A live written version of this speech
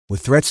With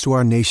threats to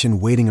our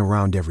nation waiting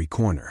around every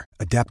corner,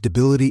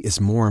 adaptability is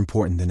more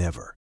important than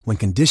ever. When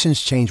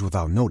conditions change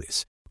without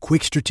notice,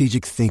 quick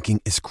strategic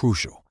thinking is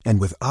crucial.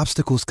 And with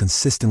obstacles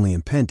consistently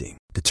impending,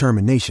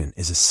 determination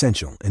is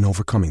essential in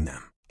overcoming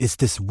them. It's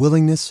this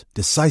willingness,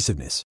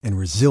 decisiveness, and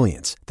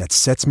resilience that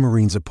sets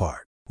Marines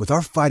apart. With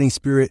our fighting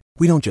spirit,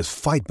 we don't just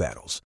fight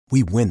battles,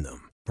 we win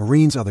them.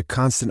 Marines are the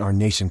constant our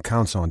nation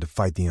counts on to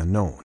fight the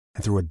unknown.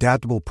 And through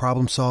adaptable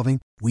problem solving,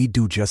 we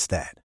do just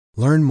that.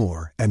 Learn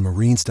more at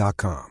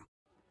marines.com.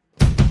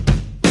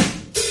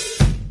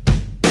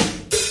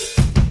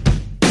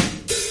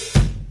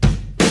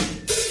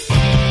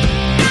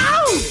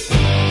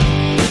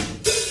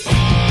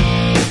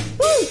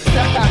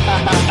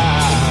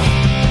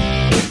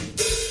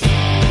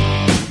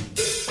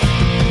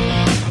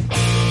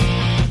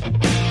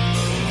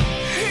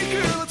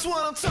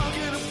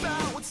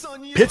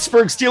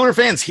 Pittsburgh Steelers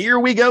fans, here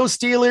we go,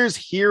 Steelers,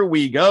 here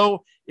we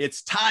go.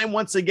 It's time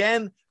once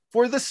again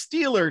for the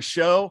Steelers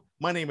Show.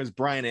 My name is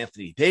Brian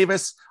Anthony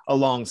Davis.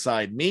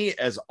 Alongside me,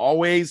 as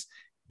always,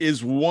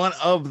 is one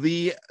of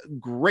the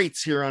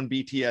greats here on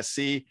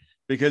BTSC,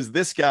 because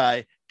this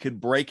guy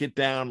could break it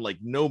down like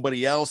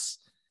nobody else.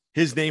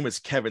 His name is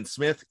Kevin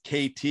Smith.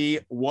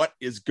 KT, what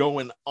is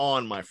going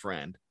on, my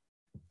friend?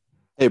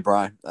 Hey,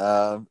 Brian.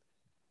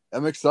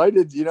 I'm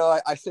excited. You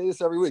know, I say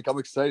this every week. I'm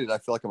excited. I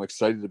feel like I'm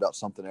excited about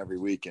something every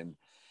week. And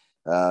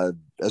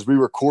as we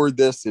record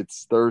this,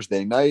 it's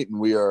Thursday night, and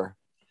we are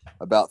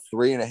about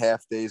 3.5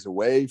 days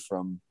away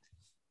from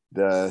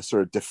the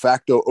sort of de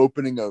facto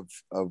opening of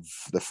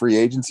the free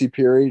agency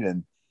period.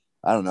 And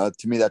I don't know,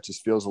 to me, that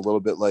just feels a little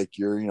bit like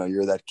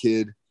you're that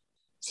kid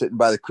sitting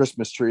by the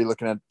Christmas tree,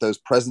 looking at those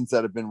presents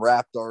that have been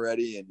wrapped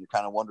already, and you're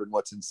kind of wondering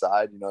what's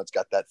inside. You know, it's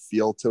got that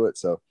feel to it.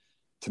 So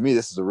to me,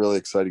 this is a really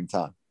exciting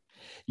time.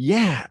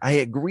 Yeah, I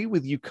agree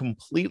with you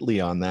completely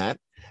on that.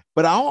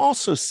 But I'll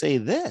also say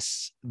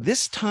this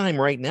time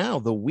right now,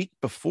 the week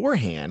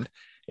beforehand,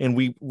 and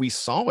we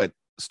saw it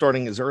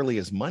starting as early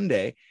as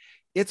Monday,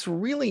 it's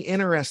really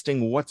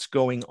interesting what's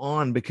going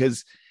on,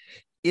 because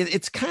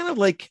it's kind of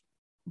like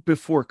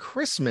before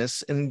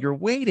Christmas and you're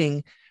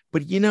waiting,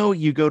 but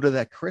you go to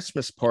that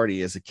Christmas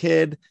party as a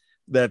kid,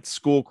 that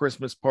school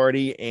Christmas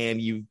party, and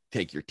you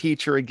take your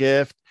teacher a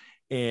gift,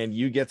 and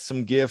you get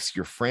some gifts,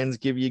 your friends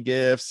give you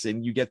gifts,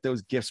 and you get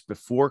those gifts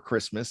before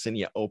Christmas and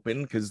you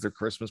open because they're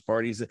Christmas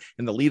parties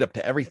in the lead up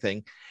to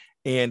everything.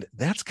 And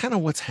that's kind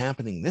of what's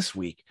happening this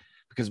week,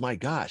 because my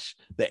gosh,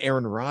 the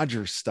Aaron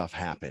Rodgers stuff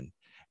happened.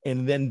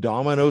 And then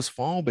dominoes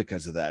fall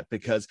because of that,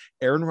 because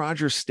Aaron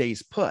Rodgers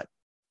stays put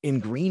in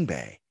Green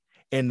Bay.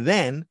 And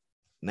then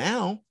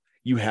now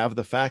you have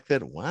the fact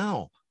that,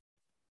 wow,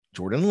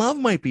 Jordan Love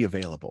might be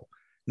available.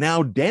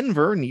 Now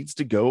Denver needs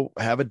to go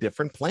have a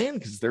different plan,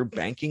 because they're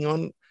banking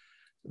on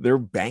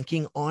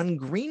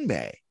Green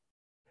Bay.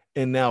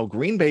 And now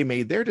Green Bay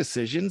made their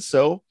decision.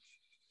 So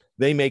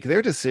they make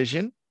their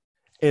decision,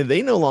 and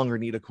they no longer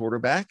need a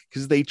quarterback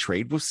because they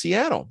trade with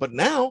Seattle. But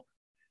now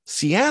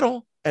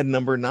Seattle at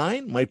number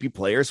 9 might be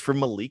players for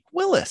Malik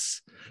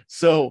Willis.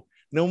 So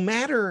no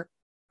matter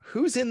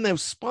who's in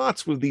those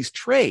spots with these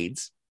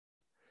trades,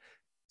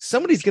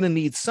 somebody's going to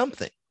need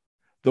something.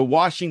 The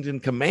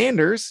Washington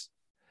Commanders,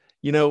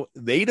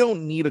 they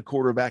don't need a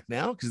quarterback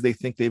now because they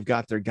think they've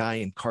got their guy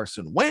in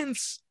Carson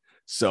Wentz.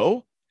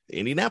 So the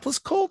Indianapolis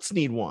Colts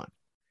need one.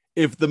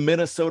 If the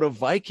Minnesota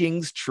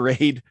Vikings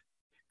trade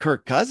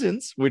Kirk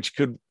Cousins, which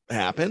could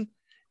happen,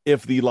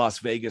 if the Las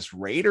Vegas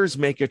Raiders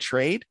make a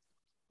trade,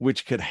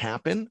 which could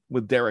happen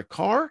with Derek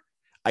Carr,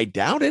 I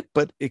doubt it,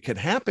 but it could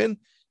happen,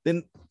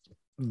 then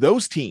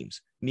those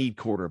teams need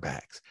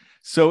quarterbacks.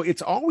 So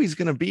it's always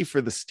going to be,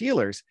 for the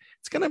Steelers,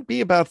 it's going to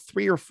be about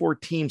 3 or 4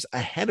 teams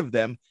ahead of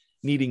them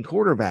needing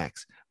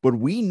quarterbacks. But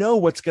we know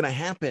what's going to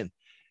happen.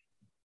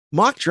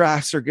 Mock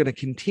drafts are going to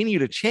continue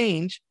to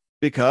change,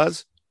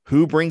 because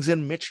who brings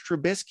in Mitch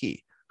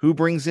Trubisky? Who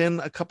brings in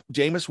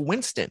Jameis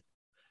Winston?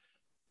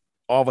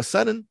 All of a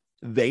sudden,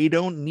 they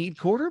don't need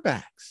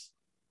quarterbacks.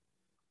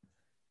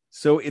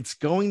 So it's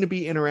going to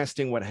be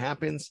interesting what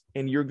happens,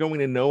 and you're going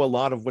to know a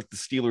lot of what the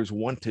Steelers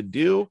want to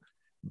do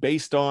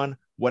based on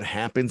what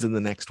happens in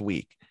the next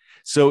week.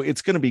 So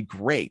it's going to be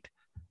great.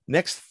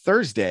 Next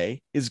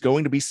Thursday is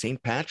going to be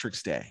St.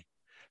 Patrick's Day.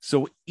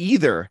 So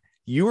either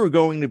you are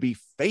going to be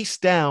face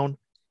down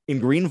in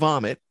green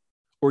vomit,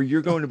 or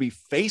you're going to be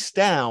face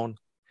down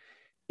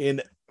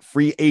in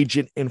free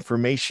agent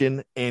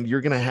information, and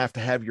you're going to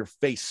have your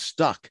face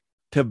stuck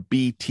to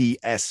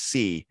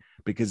BTSC,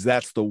 because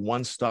that's the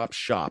one-stop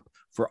shop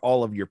for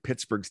all of your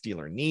Pittsburgh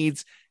Steelers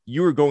needs.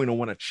 You are going to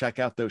want to check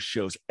out those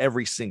shows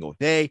every single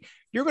day.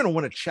 You're going to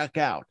want to check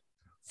out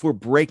for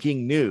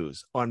breaking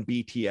news on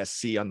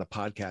BTSC on the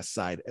podcast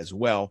side as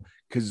well,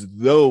 because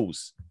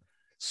those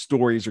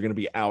stories are going to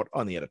be out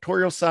on the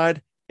editorial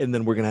side, and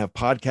then we're going to have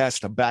podcasts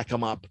to back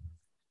them up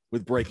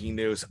with breaking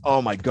news.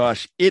 Oh my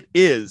gosh, it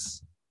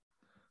is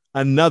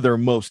another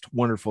most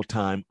wonderful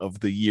time of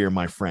the year,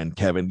 my friend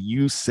Kevin.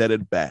 You said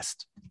it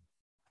best.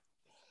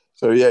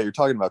 So yeah, you're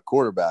talking about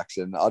quarterbacks,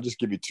 and I'll just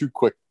give you 2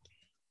 quick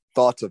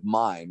thoughts of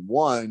mine.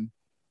 One,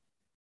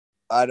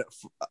 I,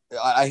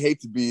 I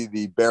hate to be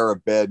the bearer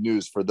of bad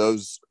news for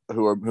those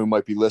who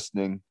might be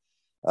listening,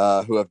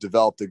 who have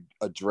developed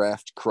a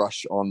draft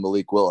crush on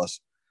Malik Willis.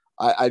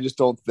 I just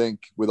don't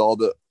think with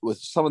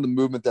some of the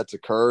movement that's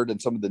occurred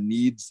and some of the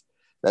needs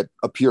that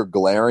appear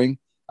glaring,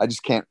 I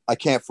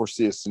can't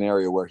foresee a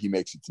scenario where he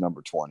makes it to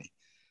number 20,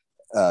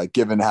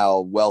 given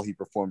how well he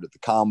performed at the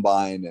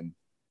combine and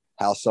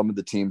how some of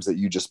the teams that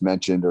you just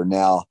mentioned are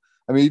now.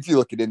 I mean, if you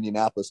look at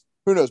Indianapolis,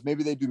 who knows?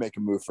 Maybe they do make a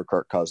move for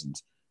Kirk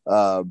Cousins.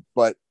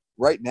 But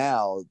right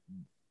now,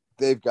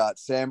 they've got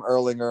Sam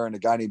Erlinger and a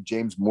guy named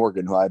James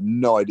Morgan, who I have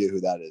no idea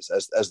who that is,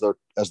 as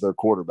their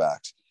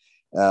quarterbacks.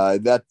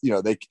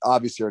 They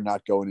obviously are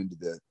not going into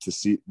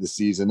the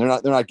season. They're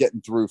not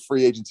getting through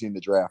free agency in the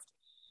draft.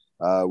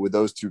 With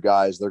those two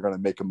guys, they're going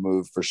to make a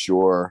move for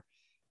sure.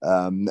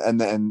 And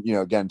then,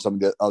 again, some of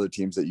the other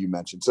teams that you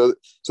mentioned.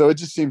 So it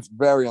just seems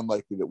very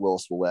unlikely that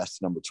Willis will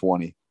last number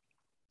 20.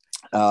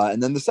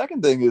 And then the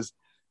second thing is,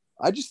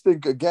 I just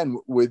think, again,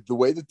 with the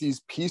way that these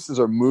pieces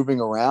are moving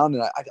around,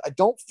 and I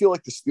don't feel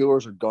like the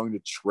Steelers are going to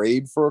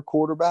trade for a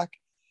quarterback.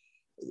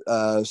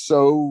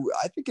 So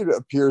I think it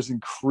appears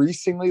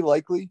increasingly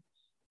likely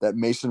that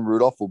Mason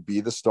Rudolph will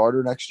be the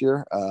starter next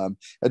year.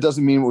 That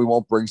doesn't mean we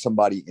won't bring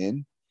somebody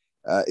in.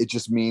 It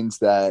just means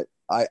that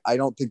I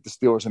don't think the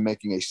Steelers are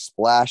making a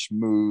splash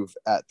move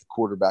at the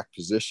quarterback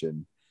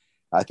position.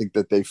 I think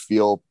that they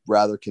feel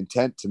rather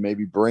content to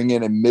maybe bring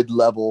in a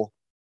mid-level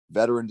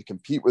veteran to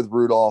compete with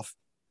Rudolph,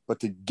 but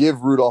to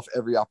give Rudolph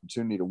every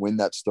opportunity to win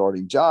that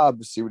starting job,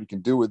 to see what he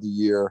can do with the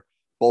year,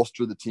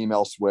 bolster the team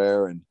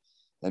elsewhere, and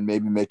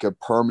maybe make a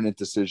permanent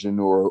decision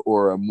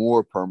or a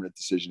more permanent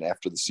decision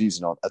after the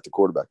season at the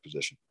quarterback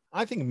position.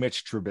 I think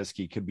Mitch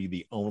Trubisky could be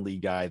the only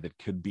guy that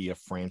could be a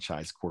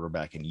franchise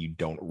quarterback, and you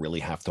don't really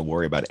have to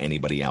worry about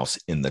anybody else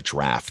in the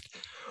draft.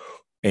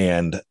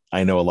 And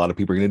I know a lot of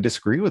people are going to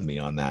disagree with me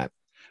on that,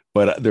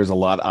 but there's a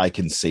lot I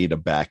can say to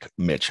back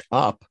Mitch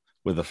up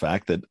with the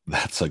fact that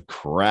that's a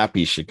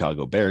crappy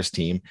Chicago Bears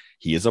team.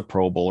 He is a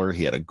Pro Bowler.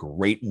 He had a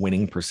great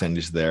winning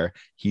percentage there.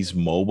 He's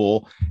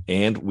mobile.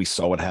 And we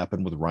saw what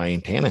happened with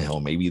Ryan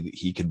Tannehill. Maybe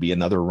he could be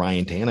another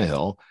Ryan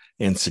Tannehill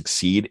and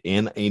succeed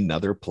in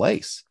another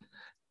place.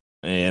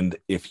 And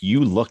if you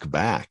look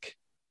back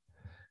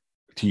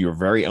to your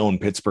very own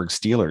Pittsburgh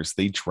Steelers,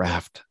 they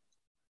draft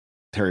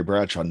Terry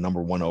Bradshaw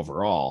number 1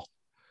 overall.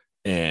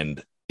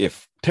 And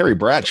if Terry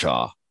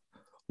Bradshaw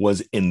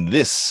was in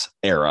this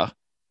era,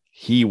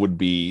 he would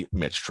be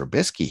Mitch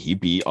Trubisky. He'd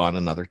be on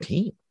another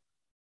team.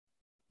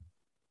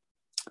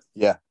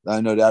 Yeah,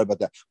 no doubt about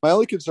that. My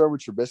only concern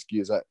with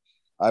Trubisky is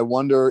I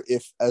wonder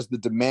if, as the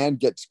demand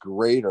gets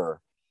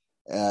greater,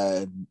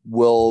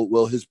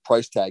 will his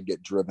price tag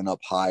get driven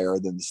up higher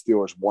than the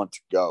Steelers want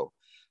to go?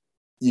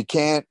 You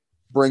can't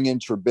bring in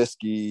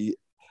Trubisky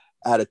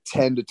at a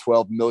 $10 to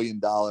 $12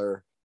 million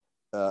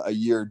a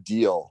year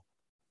deal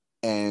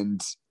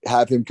and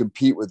have him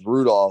compete with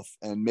Rudolph,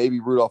 and maybe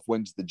Rudolph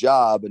wins the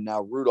job, and now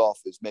Rudolph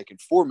is making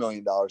 $4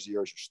 million a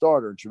year as your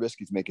starter, and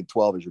Trubisky's making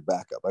 12 as your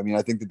backup. I mean,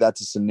 I think that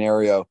that's a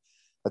scenario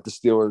that the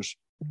Steelers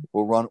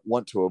will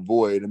want to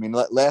avoid. I mean,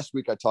 last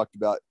week I talked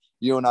about,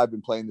 you and I have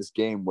been playing this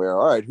game where,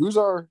 all right, who's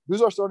our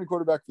starting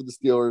quarterback for the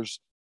Steelers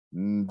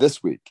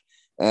this week?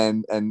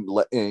 And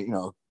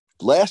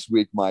last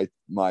week my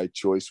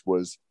choice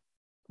was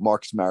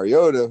Marcus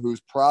Mariota, who's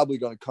probably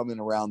going to come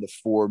in around the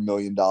 $4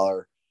 million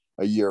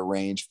a year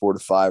range, 4 to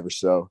 5 or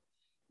so,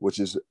 which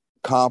is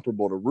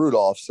comparable to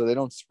Rudolph. So they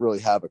don't really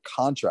have a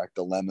contract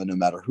dilemma no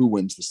matter who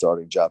wins the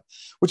starting job,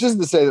 which isn't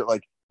to say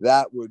that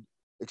that would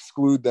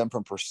exclude them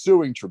from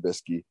pursuing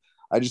Trubisky.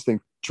 I just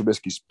think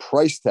Trubisky's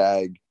price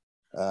tag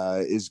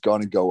is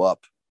going to go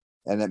up,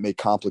 and that may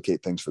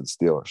complicate things for the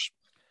Steelers.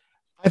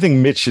 I think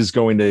Mitch is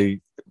going to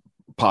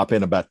pop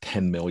in about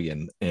 10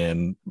 million,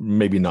 and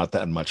maybe not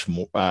that much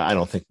more. I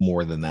don't think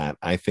more than that.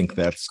 I think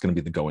that's going to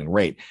be the going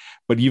rate,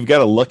 but you've got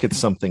to look at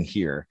something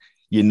here.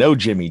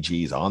 Jimmy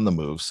G's on the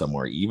move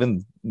somewhere,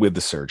 even with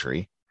the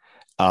surgery.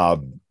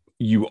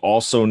 You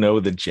also know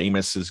that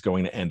Jameis is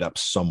going to end up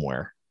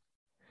somewhere.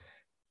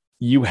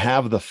 You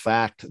have the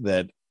fact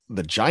that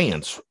the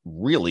Giants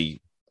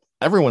really,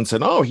 everyone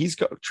said, oh,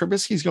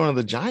 Trubisky's going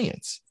to the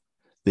Giants.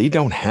 They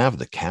don't have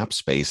the cap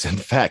space. In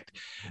fact,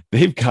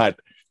 they've got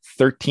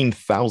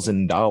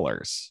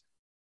 $13,000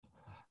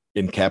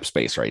 in cap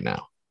space right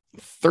now,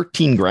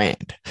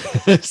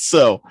 $13,000.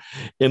 So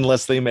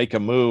unless they make a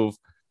move,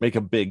 make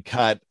a big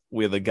cut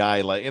with a guy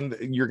and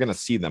you're going to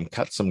see them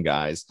cut some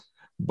guys,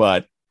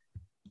 but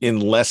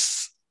and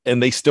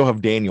they still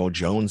have Daniel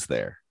Jones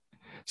there.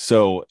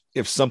 So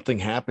if something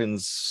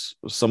happens,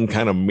 some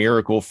kind of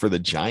miracle for the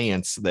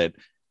Giants that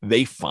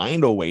they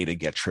find a way to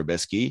get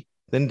Trubisky,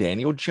 then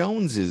Daniel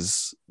Jones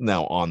is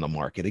now on the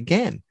market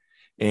again.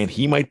 And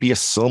he might be a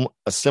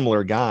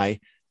similar guy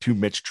to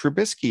Mitch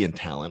Trubisky in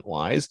talent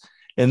wise.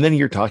 And then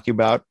you're talking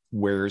about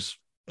where's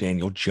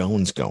Daniel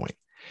Jones going?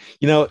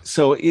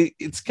 So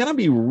it's going to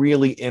be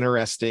really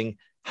interesting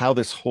how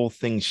this whole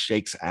thing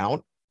shakes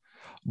out.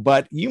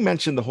 But you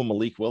mentioned the whole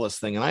Malik Willis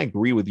thing, and I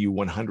agree with you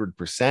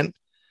 100%.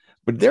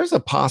 But there's a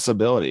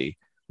possibility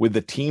with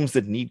the teams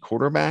that need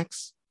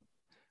quarterbacks,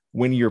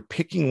 when you're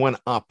picking one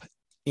up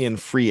in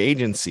free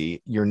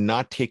agency, you're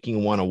not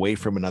taking one away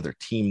from another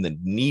team that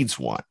needs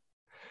one.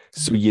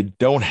 So you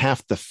don't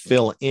have to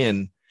fill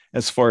in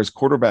as far as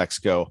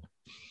quarterbacks go.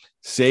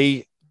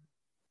 Say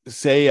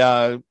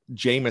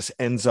Jameis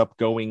ends up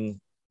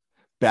going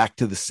back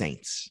to the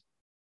Saints.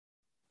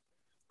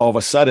 All of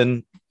a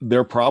sudden,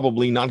 they're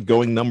probably not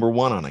going number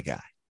one on a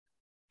guy.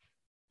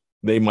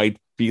 They might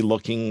be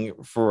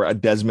looking for a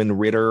Desmond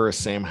Ridder or a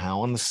Sam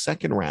Howell in the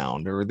second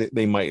round, or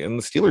they might, and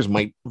the Steelers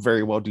might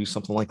very well do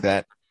something like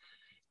that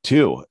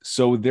too.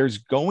 So there's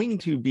going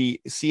to be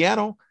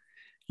Seattle.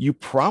 You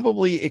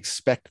probably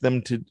expect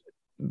them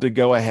to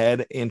go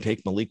ahead and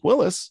take Malik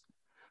Willis,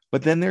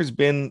 but then there's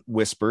been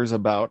whispers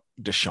about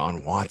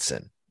Deshaun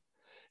Watson,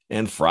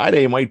 and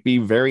Friday might be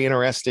very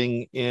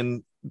interesting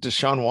in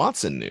Deshaun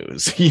Watson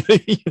news. You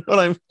know what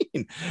I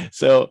mean?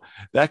 So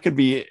that could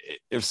be,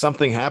 if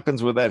something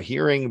happens with that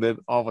hearing, that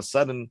all of a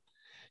sudden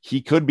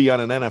he could be on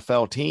an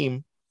NFL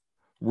team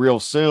real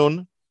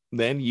soon.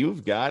 Then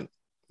you've got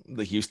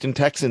the Houston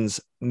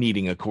Texans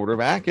needing a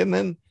quarterback, and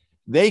then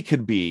they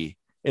could be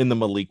in the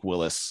Malik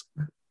Willis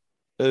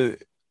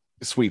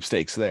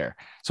sweepstakes there.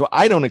 So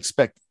I don't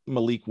expect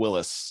Malik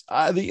Willis.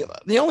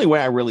 The only way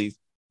I really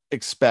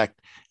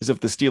expect is if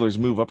the Steelers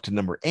move up to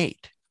number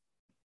 8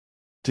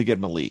 to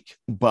get Malik,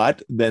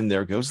 but then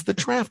there goes the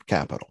draft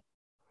capital.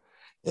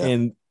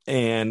 Yeah.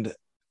 And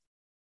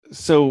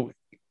so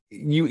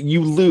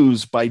you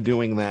lose by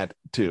doing that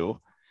too.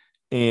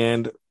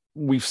 And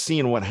we've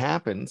seen what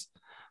happens,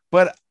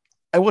 but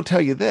I will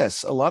tell you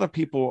this, a lot of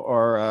people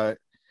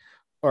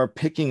are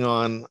picking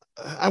on,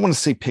 I want to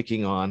say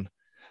picking on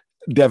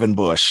Devin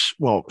Bush.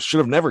 Well, should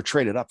have never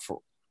traded up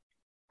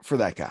for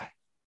that guy.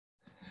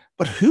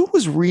 But who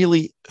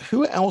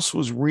else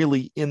was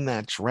really in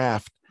that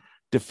draft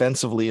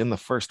defensively in the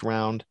first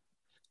round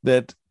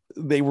that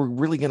they were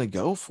really going to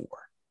go for?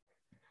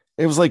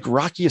 It was like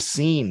Rocky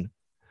Yassin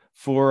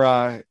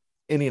for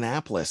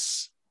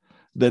Indianapolis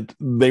that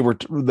they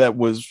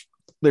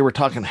were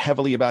talking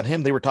heavily about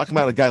him. They were talking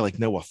about a guy like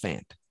Noah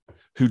Fant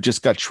who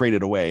just got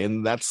traded away,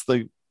 and that's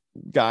the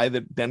guy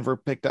that Denver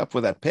picked up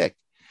with that pick.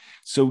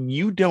 So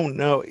you don't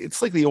know.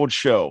 It's like the old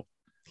show,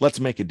 Let's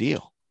Make a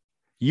Deal.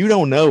 You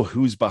don't know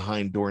who's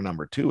behind door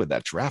number 2 of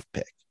that draft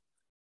pick.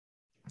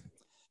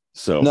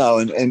 So no,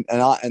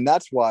 and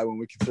that's why when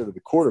we consider the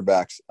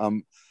quarterbacks,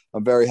 I'm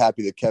very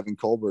happy that Kevin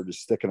Colbert is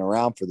sticking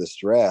around for this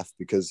draft,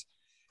 because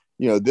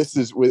this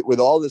is with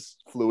all this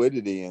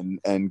fluidity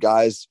and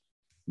guys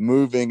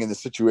moving and the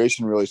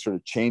situation really sort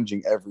of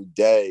changing every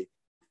day,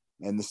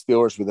 and the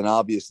Steelers with an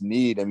obvious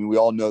need. I mean, we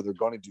all know they're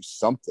going to do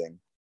something.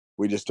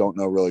 We just don't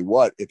know really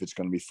what, if it's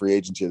going to be free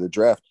agency or the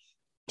draft.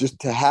 Just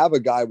to have a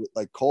guy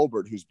like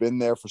Colbert, who's been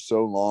there for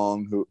so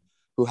long,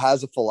 who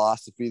has a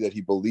philosophy that he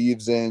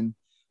believes in,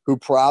 who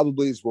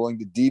probably is willing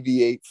to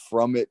deviate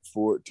from it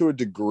to a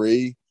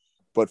degree,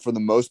 but for the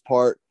most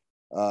part,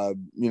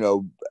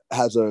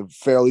 has a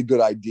fairly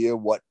good idea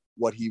what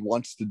he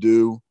wants to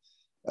do.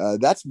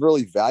 That's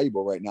really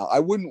valuable right now. I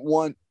wouldn't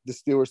want the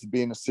Steelers to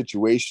be in a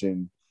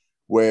situation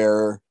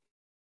where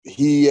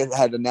he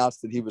had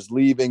announced that he was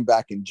leaving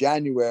back in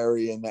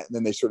January, and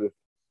then they sort of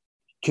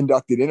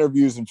conducted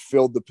interviews and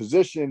filled the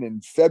position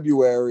in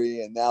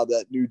February. And now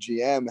that new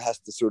GM has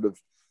to sort of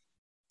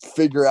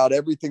figure out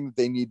everything that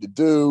they need to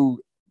do,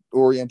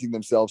 orienting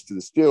themselves to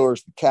the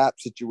Steelers, the cap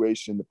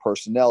situation, the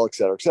personnel, et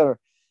cetera,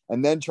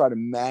 and then try to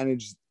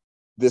manage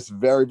this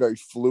very, very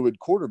fluid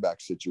quarterback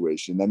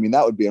situation. I mean,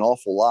 that would be an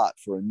awful lot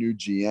for a new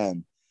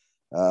GM.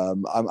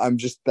 I'm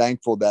just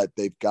thankful that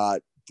they've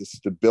got the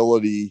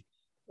stability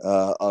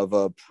of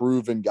a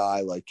proven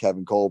guy like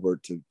Kevin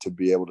Colbert to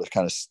be able to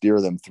kind of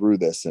steer them through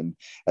this. And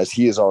as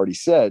he has already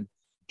said,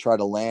 try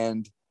to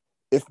land,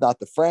 if not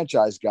the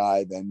franchise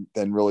guy, then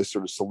really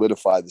sort of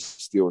solidify the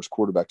Steelers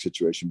quarterback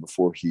situation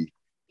before he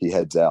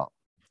heads out.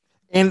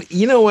 And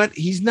you know what?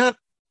 He's not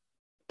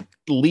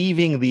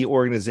leaving the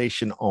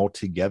organization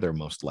altogether,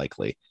 most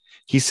likely.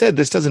 He said,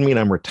 this doesn't mean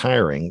I'm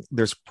retiring.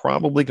 There's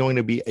probably going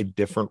to be a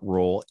different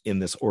role in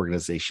this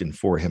organization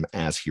for him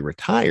as he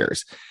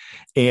retires.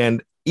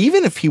 And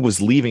even if he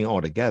was leaving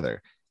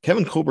altogether,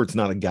 Kevin Colbert's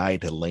not a guy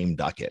to lame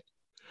duck it.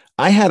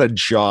 I had a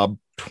job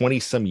 20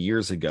 some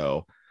years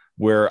ago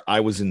where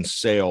I was in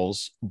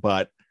sales,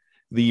 but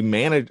the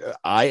manager,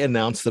 I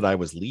announced that I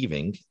was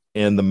leaving,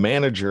 and the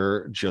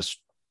manager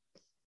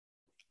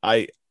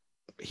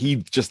he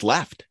just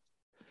left.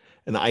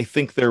 And I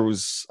think I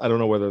don't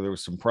know whether there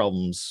was some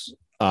problems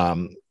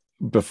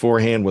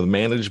beforehand with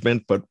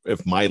management, but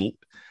if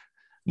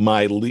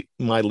my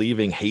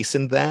leaving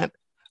hastened that.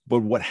 But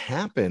what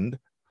happened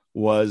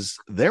was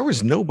there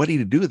was nobody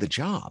to do the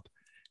job.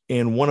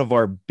 And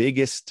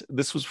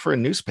this was for a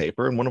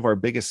newspaper, and one of our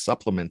biggest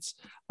supplements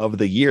of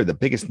the year, the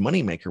biggest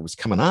moneymaker, was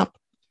coming up,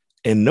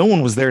 and no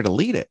one was there to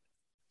lead it.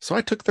 So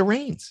I took the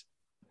reins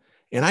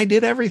and I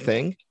did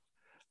everything.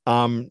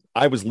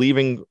 I was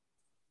leaving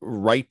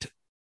right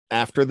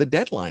after the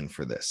deadline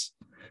for this,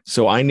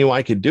 so I knew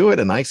I could do it,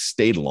 and I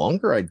stayed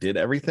longer. I did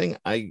everything.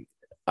 I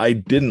I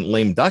didn't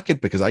lame duck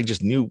it because I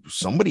just knew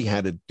somebody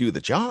had to do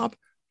the job.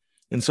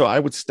 And so I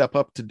would step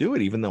up to do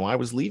it, even though I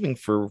was leaving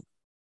for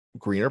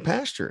greener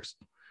pastures.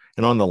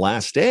 And on the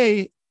last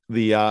day,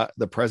 the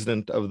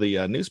president of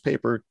the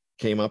newspaper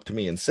came up to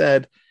me and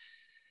said,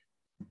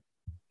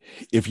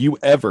 if you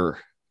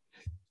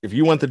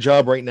want the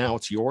job right now,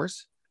 it's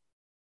yours.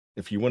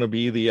 If you want to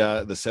be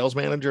the sales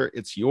manager,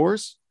 it's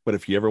yours. But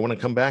if you ever want to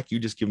come back, you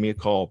just give me a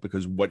call,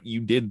 because what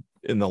you did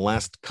in the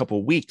last couple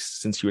of weeks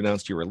since you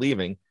announced you were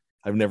leaving,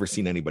 I've never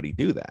seen anybody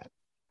do that.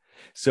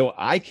 So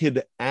I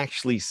could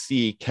actually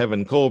see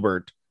Kevin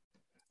Colbert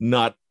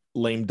not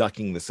lame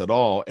ducking this at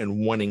all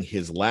and wanting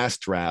his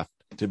last draft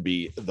to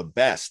be the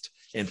best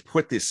and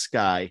put this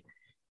guy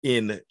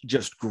in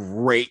just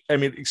great.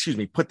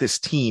 Put this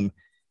team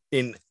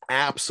in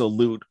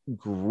absolute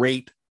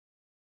great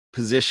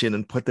position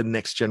and put the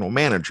next general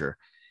manager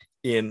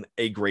in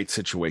a great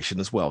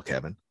situation as well,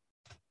 Kevin.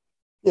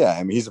 Yeah,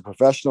 I mean, he's a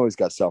professional. He's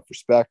got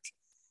self-respect.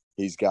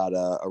 He's got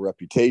a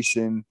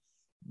reputation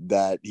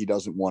that he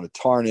doesn't want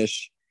to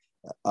tarnish.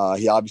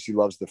 He obviously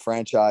loves the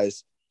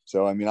franchise.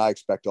 So, I mean, I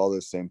expect all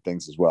those same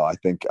things as well. I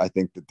think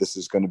that this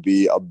is going to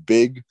be a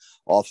big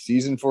off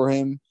season for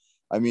him.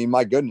 I mean,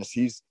 my goodness,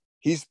 he's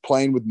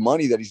playing with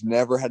money that he's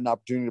never had an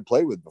opportunity to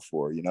play with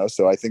before, you know?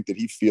 So I think that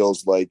he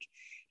feels like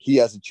he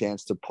has a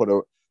chance to put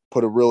a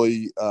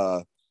really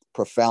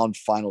profound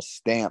final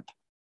stamp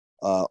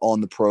on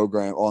the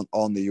program,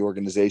 on the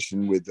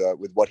organization with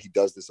what he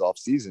does this off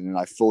season. And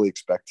I fully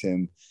expect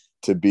him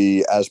to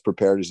be as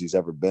prepared as he's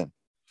ever been.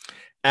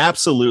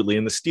 Absolutely.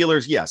 And the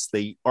Steelers, yes,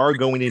 they are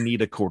going to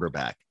need a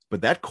quarterback, but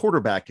that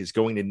quarterback is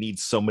going to need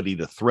somebody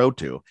to throw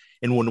to.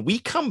 And when we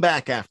come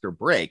back after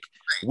break,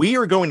 we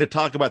are going to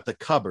talk about the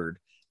cupboard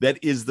that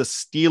is the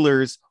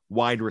Steelers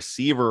wide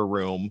receiver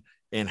room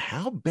and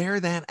how bare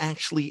that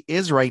actually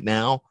is right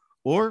now,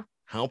 or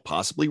how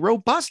possibly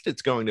robust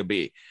it's going to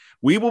be.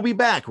 We will be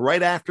back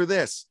right after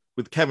this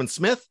with Kevin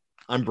Smith.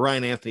 I'm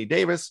Brian Anthony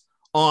Davis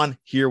on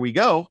Here We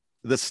Go,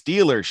 the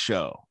Steelers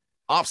Show,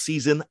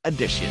 off-season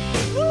edition.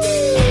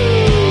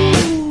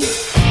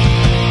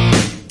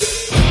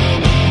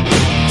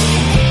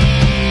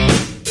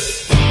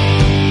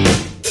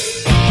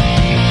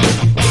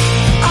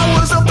 I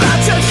was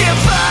about to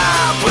give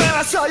up when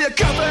I saw you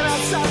coming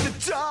outside the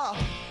door.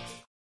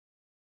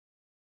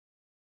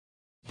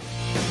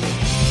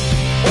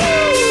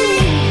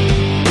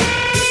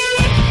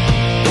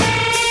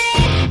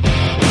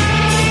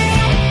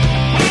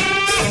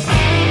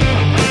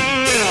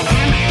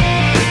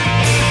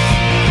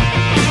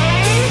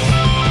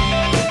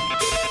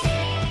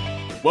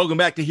 Welcome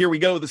back to Here We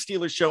Go, the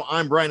Steelers Show.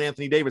 I'm Brian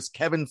Anthony Davis.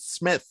 Kevin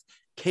Smith,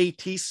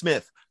 KT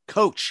Smith,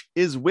 Coach,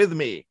 is with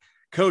me.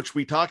 Coach,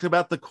 we talked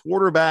about the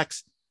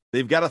quarterbacks.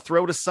 They've got to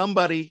throw to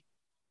somebody.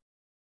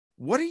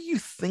 What are you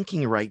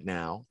thinking right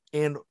now?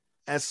 And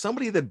as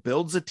somebody that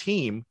builds a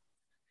team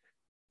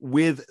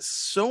with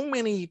so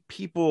many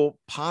people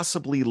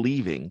possibly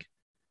leaving,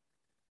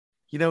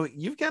 you know,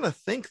 you've got to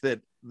think that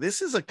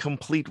this is a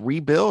complete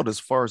rebuild as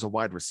far as a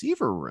wide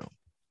receiver room.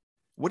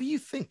 What do you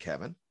think,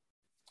 Kevin?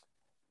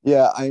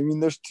 Yeah, I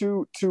mean, there's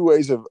two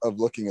ways of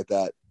looking at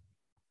that.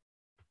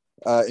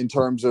 In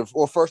terms of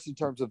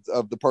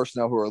the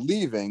personnel who are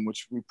leaving,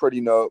 which we pretty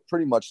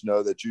much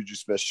know that Juju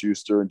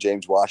Smith-Schuster and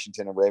James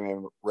Washington and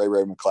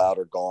Ray McCloud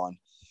are gone.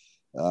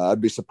 I'd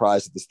be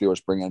surprised if the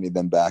Steelers bring any of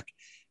them back.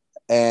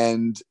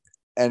 And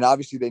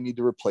obviously they need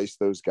to replace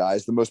those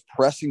guys. The most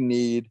pressing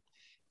need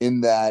in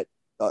that,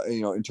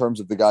 in terms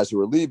of the guys who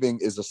are leaving,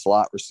 is a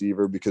slot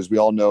receiver, because we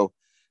all know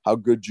how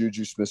good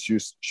Juju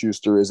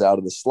Smith-Schuster is out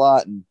of the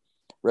slot, and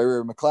Ray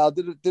McCloud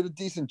did a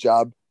decent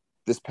job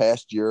this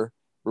past year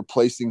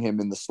replacing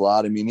him in the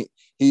slot. I mean,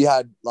 he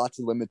had lots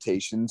of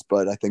limitations,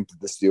 but I think that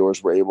the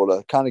Steelers were able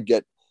to kind of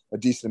get a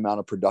decent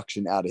amount of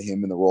production out of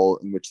him in the role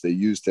in which they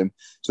used him.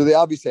 So they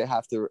obviously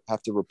have to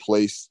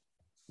replace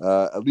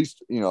at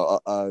least,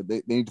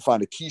 they need to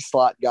find a key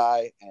slot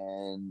guy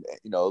and,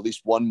 at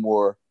least one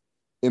more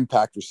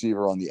impact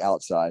receiver on the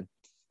outside.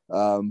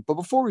 But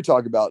before we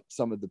talk about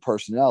some of the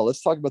personnel,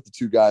 let's talk about the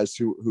two guys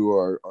who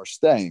are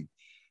staying.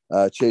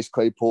 Chase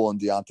Claypool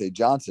and Deontay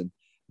Johnson.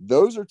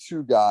 Those are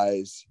two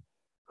guys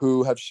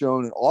who have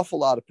shown an awful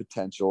lot of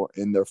potential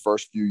in their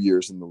first few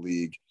years in the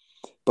league,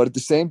 but at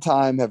the same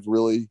time have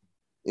really,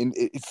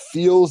 it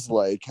feels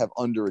like, have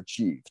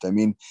underachieved. I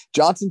mean,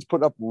 Johnson's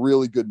put up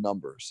really good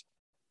numbers,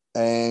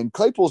 and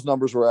Claypool's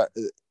numbers were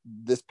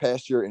this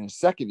past year in his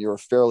second year are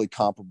fairly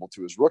comparable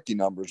to his rookie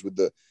numbers, with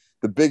the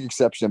big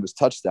exception of his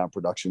touchdown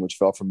production, which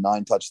fell from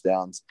 9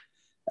 touchdowns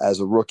as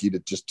a rookie to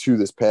just 2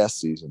 this past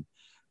season.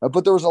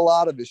 But there was a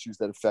lot of issues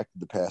that affected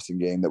the passing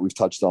game that we've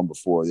touched on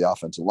before: the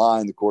offensive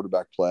line, the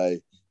quarterback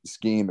play, the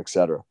scheme,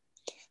 etc.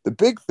 The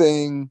big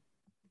thing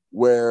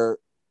the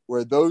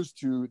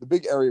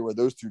big area where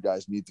those two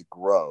guys need to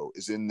grow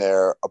is in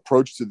their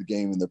approach to the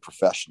game and their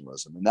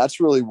professionalism. And that's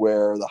really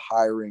where the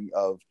hiring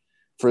of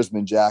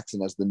Frisman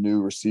Jackson as the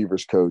new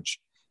receivers coach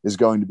is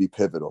going to be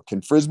pivotal. Can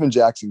Frisman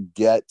Jackson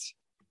get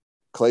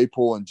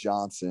Claypool and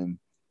Johnson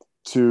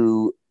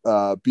to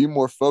be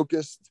more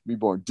focused, be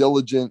more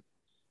diligent,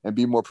 and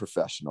be more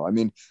professional. I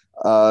mean,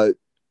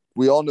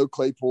 we all know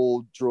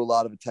Claypool drew a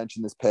lot of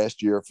attention this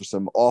past year for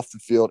some off the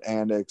field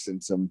antics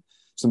and some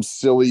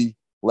silly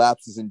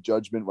lapses in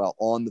judgment while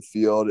on the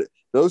field.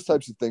 Those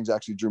types of things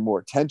actually drew more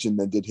attention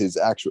than did his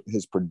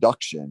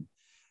production.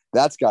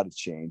 That's got to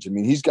change. I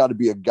mean, he's got to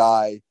be a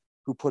guy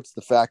who puts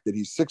the fact that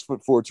he's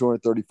 6'4",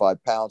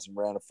 235 pounds and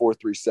ran a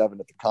 4.37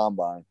 at the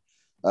combine,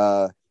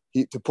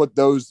 to put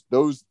those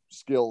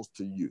skills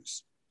to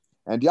use.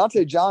 And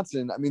Diontae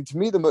Johnson, I mean, to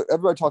me,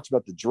 everybody talks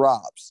about the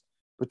drops,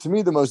 but to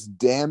me, the most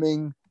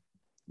damning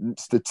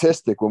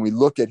statistic when we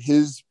look at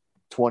his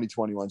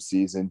 2021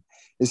 season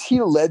is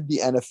he led the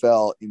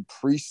NFL in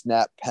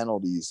pre-snap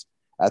penalties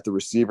at the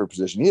receiver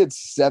position. He had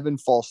 7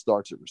 false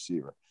starts at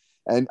receiver.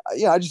 And,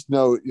 I just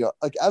know,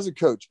 like as a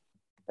coach,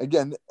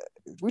 again,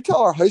 we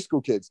tell our high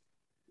school kids,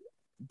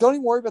 don't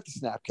even worry about the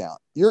snap count.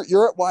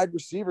 You're at wide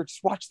receiver,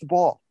 just watch the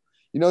ball.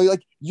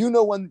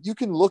 When you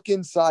can look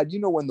inside,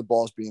 when the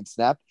ball's being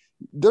snapped.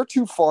 They're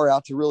too far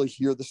out to really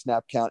hear the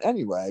snap count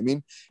anyway. I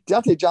mean,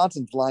 Diontae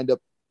Johnson's lined up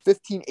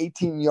 15,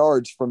 18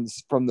 yards from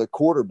the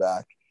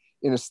quarterback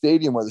in a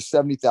stadium where there's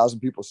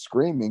 70,000 people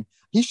screaming.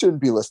 He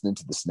shouldn't be listening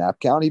to the snap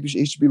count.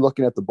 He should be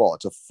looking at the ball.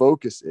 It's a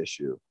focus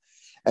issue.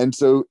 And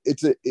so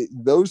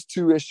those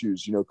two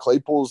issues,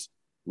 Claypool's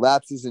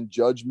lapses in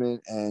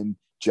judgment and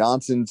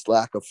Johnson's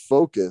lack of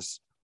focus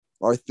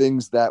are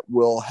things that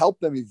will help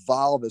them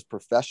evolve as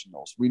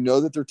professionals. We know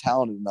that they're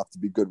talented enough to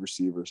be good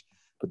receivers,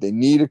 but they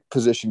need a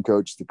position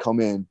coach to come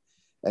in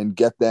and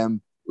get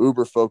them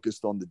uber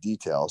focused on the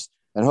details.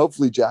 And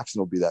hopefully Jackson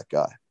will be that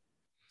guy.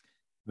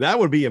 That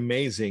would be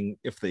amazing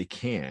if they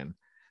can.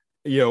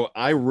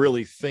 I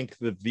really think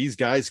that these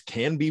guys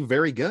can be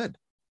very good.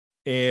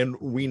 And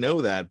we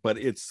know that, but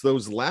it's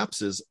those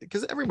lapses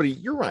because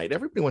you're right.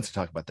 Everybody wants to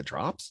talk about the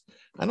drops.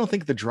 I don't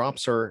think the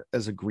drops are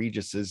as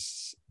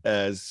egregious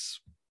as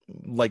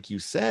like you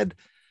said,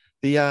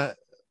 the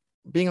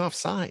being off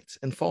sides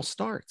and false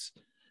starts.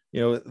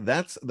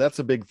 That's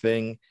a big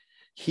thing.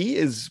 He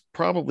is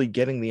probably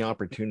getting the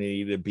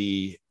opportunity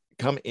to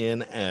come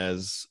in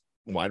as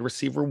wide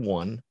receiver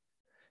 1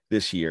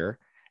 this year.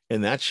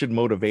 And that should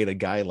motivate a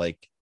guy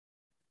like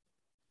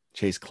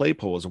Chase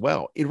Claypool as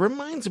well. It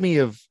reminds me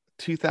of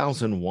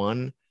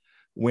 2001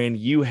 when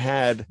you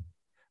had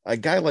a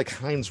guy like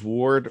Hines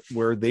Ward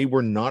where they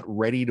were not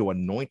ready to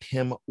anoint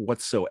him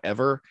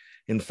whatsoever.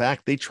 In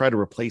fact, they tried to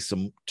replace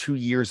him 2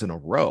 years in a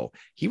row.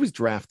 He was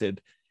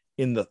drafted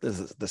in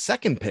the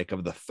second pick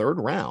of the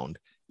 3rd round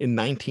in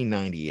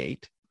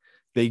 1998.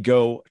 They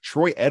go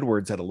Troy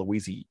Edwards at a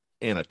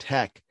Louisiana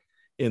Tech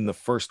in the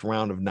 1st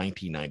round of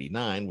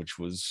 1999, which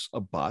was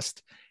a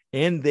bust.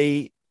 And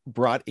they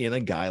brought in a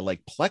guy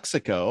like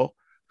Plexico,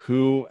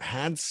 who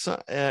had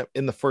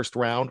in the 1st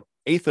round,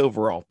 8th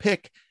overall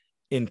pick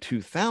in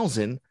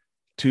 2000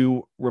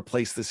 to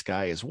replace this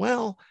guy as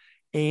well.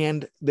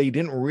 And they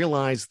didn't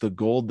realize the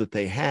gold that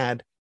they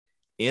had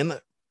in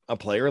a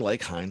player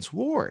like Hines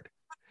Ward.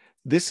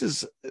 This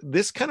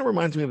kind of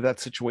reminds me of that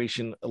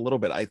situation a little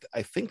bit.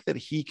 I think that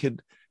he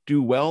could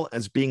do well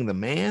as being the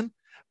man,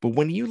 but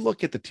when you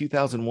look at the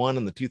 2001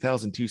 and the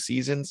 2002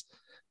 seasons,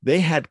 they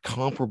had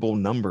comparable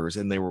numbers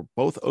and they were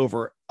both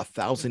over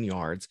 1,000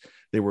 yards.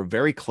 They were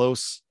very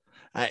close.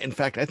 In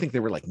fact, I think they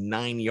were like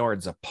 9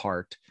 yards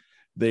apart.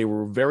 They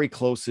were very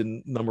close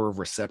in number of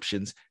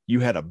receptions. You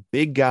had a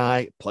big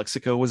guy.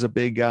 Plexico was a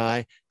big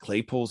guy.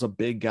 Claypool's a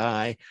big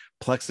guy.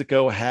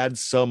 Plexico had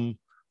some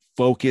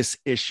focus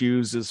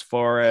issues as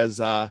far as,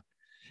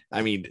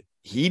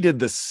 he did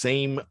the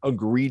same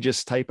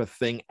egregious type of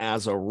thing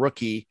as a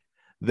rookie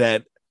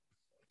that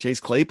Chase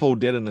Claypool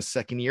did in the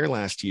second year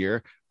last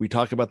year. We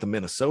talked about the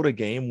Minnesota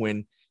game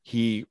when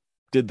he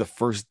did the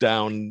first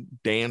down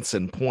dance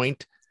and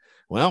point.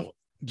 Well,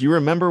 do you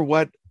remember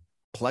what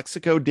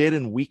Plexico did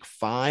in week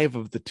 5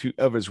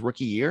 of his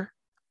rookie year?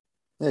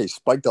 Yeah, he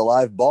spiked a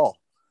live ball.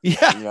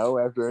 Yeah.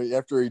 After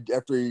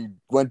he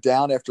went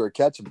down after a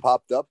catch and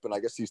popped up, and I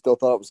guess he still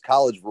thought it was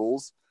college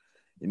rules.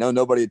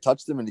 Nobody had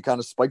touched him and he kind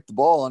of spiked the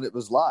ball and it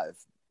was live.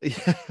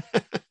 Yeah,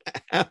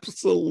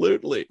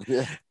 absolutely.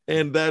 Yeah.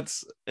 And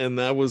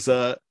that was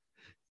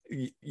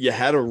you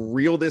had to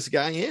reel this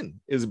guy in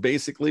is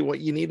basically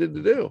what you needed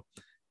to do.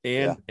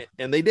 And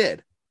they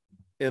did.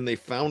 And they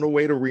found a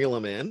way to reel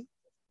him in.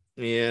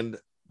 And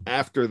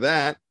after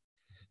that,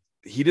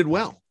 he did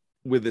well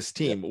with this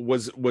team. Yeah.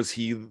 Was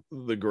he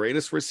the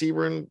greatest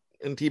receiver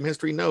in team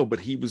history? No, but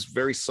he was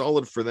very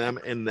solid for them.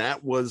 And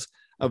that was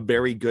a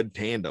very good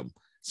tandem.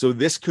 So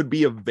this could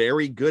be a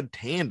very good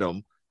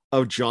tandem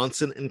of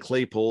Johnson and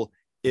Claypool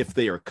if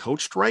they are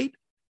coached right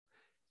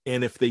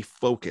and if they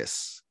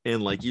focus.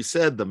 And like you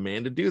said, the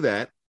man to do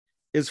that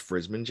is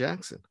Frisman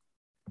Jackson.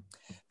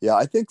 Yeah,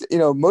 I think,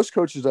 most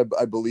coaches,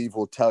 I believe,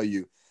 will tell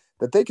you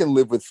that they can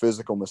live with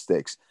physical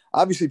mistakes.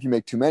 Obviously, if you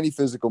make too many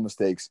physical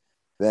mistakes,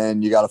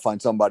 then you got to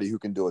find somebody who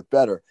can do it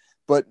better.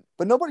 But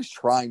nobody's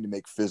trying to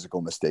make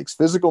physical mistakes.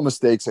 Physical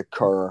mistakes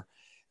occur.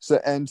 So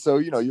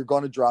you're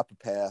going to drop a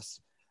pass.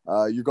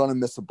 You're going to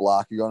miss a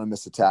block. You're going to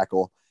miss a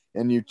tackle.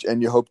 and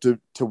you hope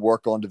to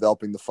work on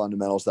developing the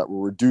fundamentals that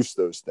will reduce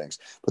those things.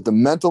 But the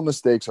mental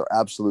mistakes are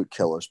absolute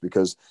killers,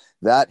 because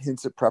that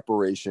hints at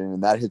preparation,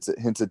 and that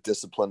hints at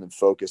discipline and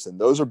focus. And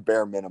those are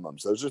bare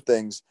minimums. Those are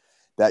things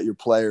that your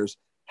players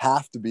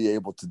have to be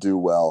able to do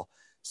well,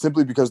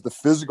 simply because the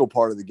physical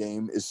part of the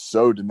game is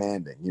so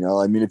demanding. You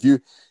know, I mean,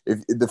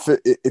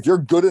 if you're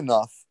good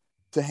enough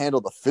to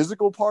handle the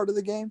physical part of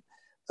the game,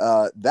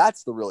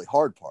 that's the really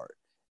hard part.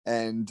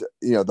 And,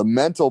 you know, the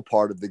mental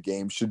part of the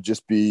game should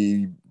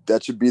be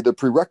the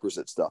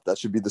prerequisite stuff. That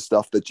should be the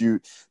stuff that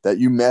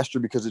you master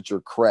because it's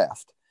your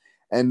craft.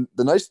 And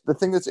the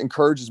thing that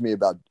encourages me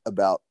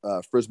about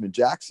Frisman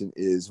Jackson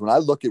is when I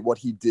look at what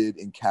he did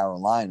in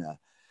Carolina,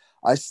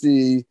 I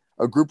see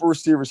a group of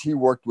receivers he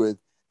worked with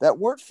that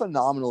weren't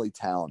phenomenally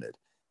talented.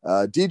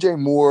 DJ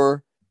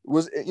Moore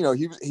was, you know,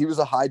 he was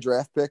a high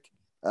draft pick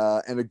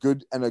and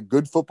a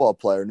good football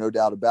player, no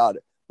doubt about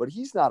it. But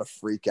he's not a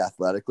freak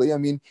athletically. I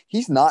mean,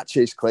 he's not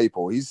Chase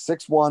Claypool. He's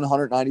 6'1",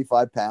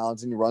 195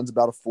 pounds, and he runs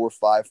about a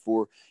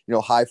 4.54, you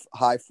know, high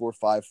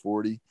 4.5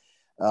 40.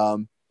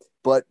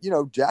 But, you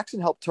know,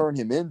 Jackson helped turn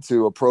him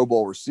into a Pro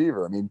Bowl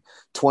receiver. I mean,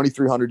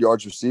 2,300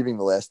 yards receiving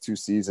the last 2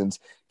 seasons,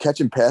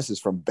 catching passes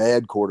from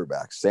bad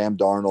quarterbacks, Sam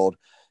Darnold,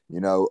 you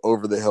know,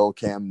 over the hill,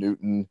 Cam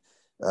Newton,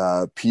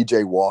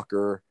 PJ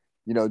Walker,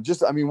 you know,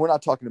 just, I mean, we're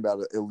not talking about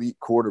elite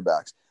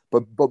quarterbacks.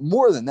 But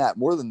more than that,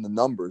 more than the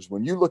numbers,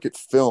 when you look at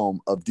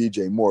film of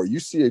DJ Moore, you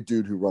see a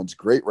dude who runs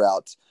great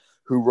routes,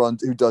 who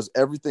does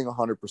everything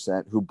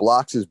 100%, who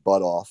blocks his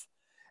butt off.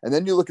 And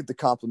then you look at the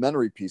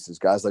complementary pieces,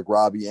 guys like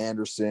Robbie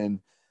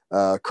Anderson,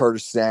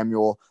 Curtis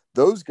Samuel.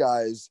 Those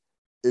guys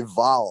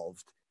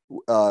evolved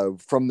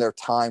from their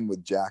time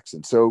with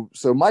Jackson. So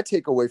my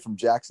takeaway from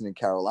Jackson in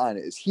Carolina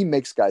is he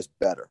makes guys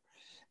better.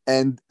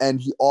 And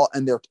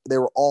they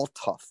were all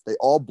tough. They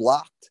all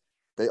blocked.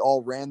 They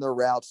all ran their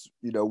routes,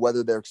 you know,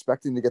 whether they're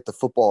expecting to get the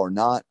football or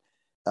not.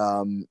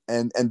 And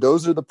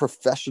those are the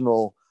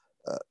professional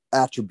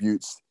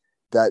attributes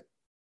that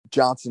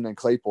Johnson and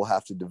Claypool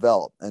have to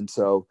develop. And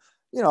so,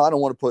 you know, I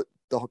don't want to put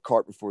the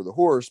cart before the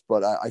horse,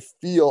 but I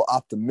feel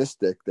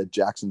optimistic that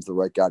Jackson's the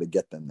right guy to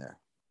get them there.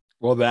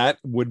 Well, that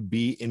would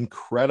be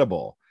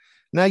incredible.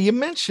 Now, you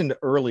mentioned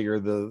earlier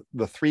the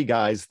 3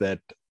 guys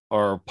that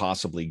are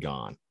possibly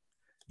gone: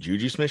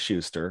 Juju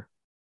Smith-Schuster,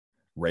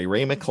 Ray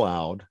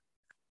McCloud,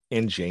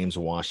 and James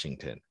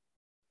Washington.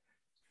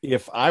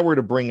 If I were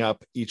to bring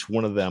up each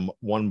one of them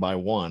one by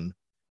one,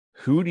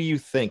 who do you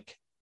think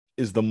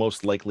is the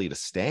most likely to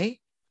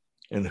stay?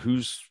 And who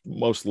is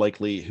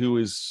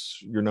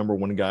your number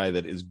one guy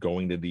that is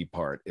going to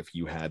depart if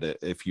you had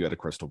a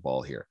crystal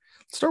ball here?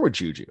 Let's start with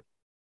Juju.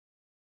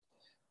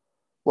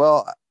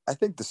 Well, I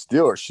think the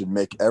Steelers should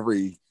make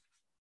every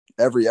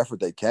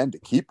effort they can to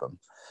keep him.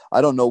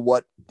 I don't know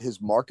what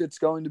his market's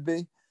going to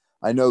be.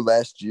 I know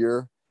last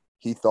year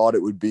he thought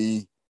it would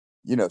be,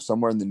 you know,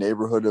 somewhere in the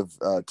neighborhood of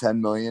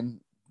 10 million,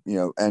 you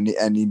know, and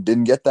he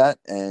didn't get that.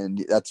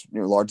 And that's,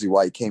 you know, largely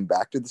why he came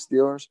back to the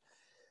Steelers.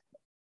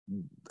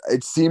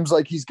 It seems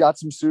like he's got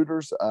some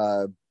suitors.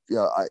 You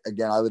know,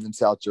 I live in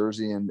South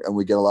Jersey and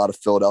we get a lot of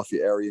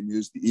Philadelphia area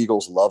news. The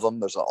Eagles love him.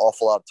 There's an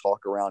awful lot of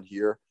talk around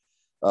here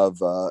of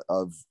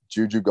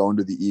Juju going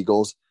to the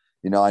Eagles.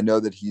 You know, I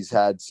know that he's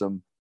had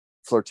some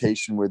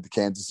flirtation with the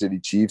Kansas City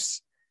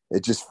Chiefs.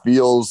 It just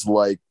feels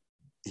like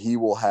he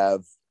will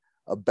have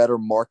a better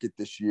market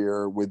this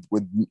year with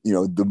you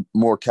know, the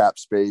more cap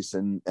space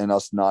and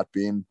us not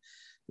being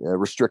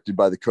restricted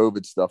by the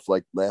COVID stuff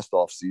like last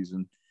off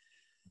season.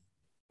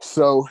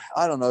 So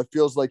I don't know. It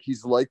feels like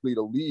he's likely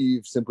to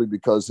leave simply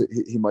because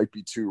he might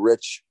be too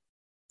rich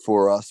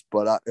for us.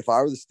 But if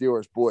I were the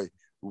Steelers, boy,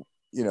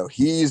 you know,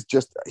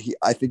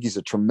 I think he's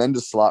a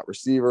tremendous slot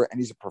receiver, and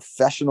he's a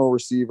professional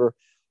receiver.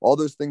 All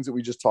those things that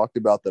we just talked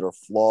about that are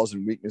flaws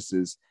and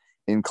weaknesses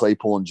in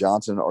Claypool and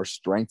Johnson are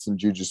strengths in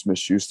Juju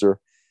Smith-Schuster.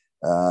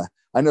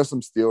 I know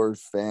some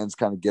Steelers fans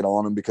kind of get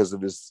on him because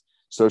of his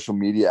social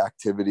media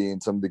activity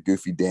and some of the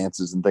goofy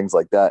dances and things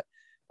like that.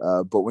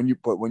 But when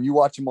you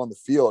watch him on the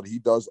field, he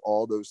does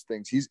all those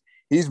things.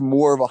 He's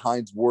more of a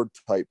Hines Ward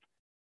type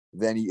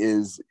than he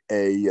is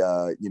an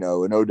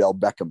Odell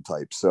Beckham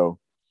type. So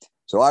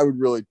I would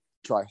really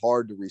try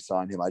hard to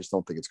re-sign him. I just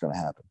don't think it's going to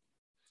happen.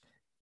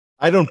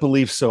 I don't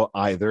believe so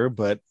either,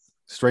 but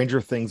stranger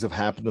things have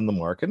happened in the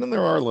market, and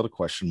there are a lot of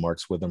question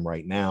marks with him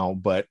right now,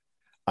 but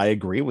I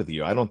agree with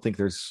you. I don't think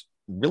there's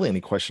really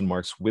any question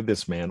marks with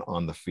this man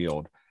on the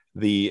field.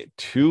 The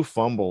 2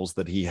 fumbles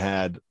that he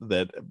had,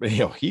 that, you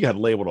know, he got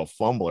labeled a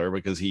fumbler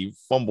because he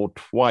fumbled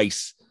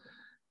twice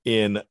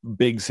in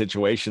big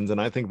situations.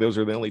 And I think those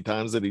are the only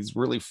times that he's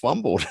really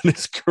fumbled in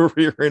his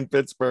career in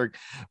Pittsburgh.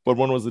 But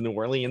one was the New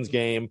Orleans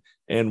game,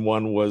 and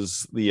one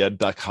was the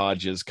Duck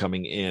Hodges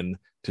coming in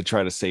to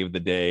try to save the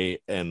day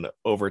and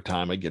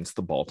overtime against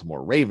the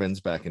Baltimore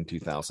Ravens back in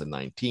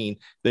 2019.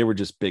 They were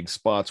just big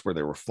spots where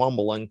they were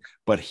fumbling,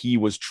 but he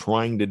was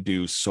trying to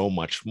do so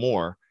much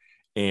more.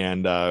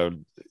 And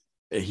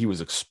he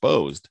was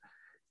exposed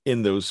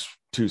in those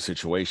 2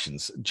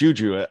 situations.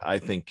 Juju, I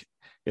think,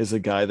 is a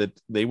guy that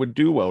they would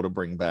do well to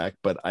bring back,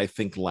 but I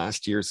think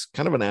last year's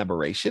kind of an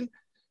aberration.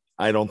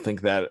 I don't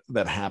think that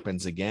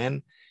happens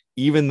again,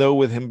 even though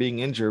with him being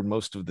injured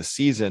most of the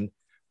season.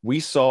 We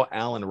saw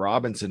Allen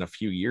Robinson a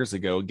few years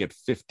ago get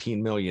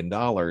 $15 million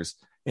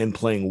and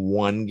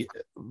playing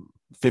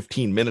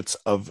 15 minutes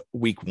of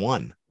week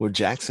 1 with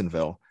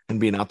Jacksonville and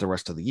being out the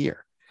rest of the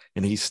year.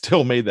 And he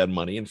still made that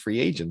money in free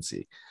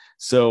agency.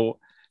 So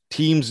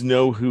teams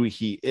know who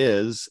he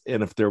is.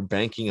 And if they're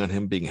banking on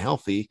him being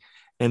healthy,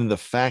 and the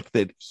fact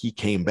that he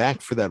came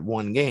back for that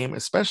one game,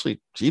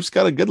 especially, Chiefs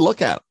got a good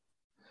look at him.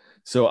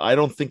 So I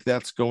don't think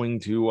that's going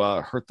to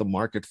hurt the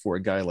market for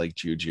a guy like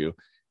Juju.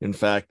 In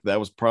fact, that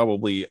was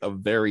probably a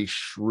very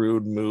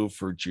shrewd move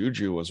for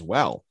Juju as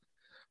well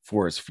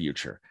for his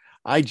future.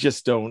 I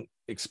just don't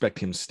expect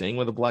him staying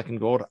with the black and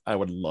gold. I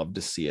would love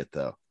to see it,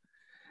 though.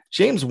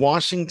 James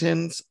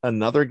Washington's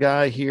another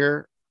guy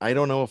here. I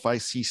don't know if I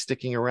see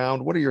sticking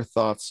around. What are your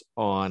thoughts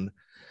on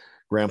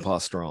Grandpa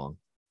Strong?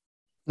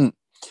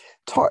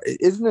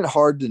 Isn't it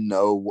hard to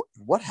know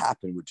what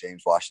happened with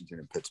James Washington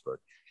in Pittsburgh?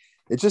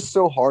 It's just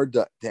so hard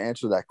to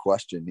answer that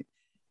question.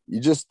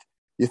 You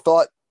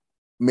thought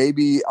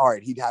maybe, all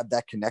right, he'd have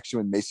that connection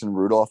with Mason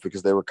Rudolph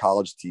because they were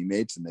college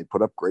teammates and they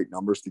put up great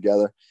numbers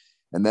together.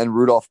 And then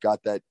Rudolph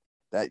got that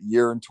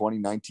year in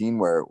 2019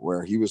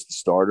 where he was the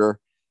starter,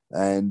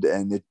 and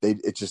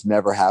it just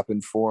never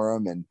happened for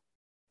him. And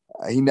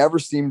he never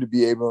seemed to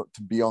be able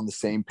to be on the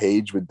same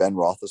page with Ben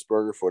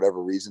Roethlisberger for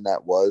whatever reason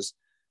that was.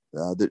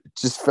 It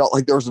just felt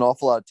like there was an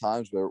awful lot of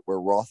times where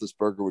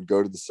Roethlisberger would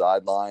go to the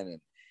sideline and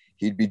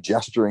he'd be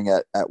gesturing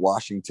at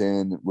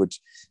Washington, which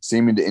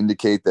seeming to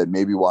indicate that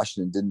maybe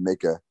Washington didn't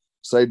make a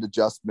sight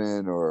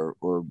adjustment or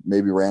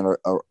maybe ran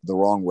the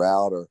wrong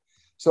route.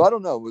 So I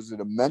don't know. Was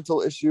it a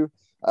mental issue?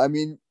 I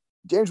mean,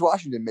 James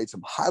Washington made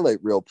some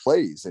highlight reel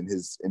plays in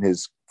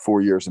his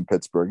 4 years in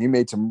Pittsburgh. He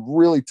made some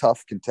really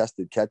tough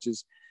contested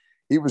catches.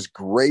 He was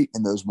great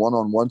in those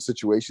one-on-one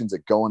situations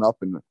at going up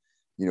and,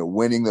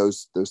 winning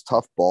those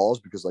tough balls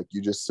because, like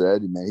you just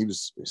said, man, he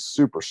was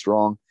super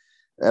strong.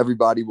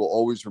 Everybody will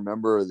always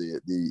remember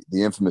the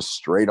infamous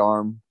straight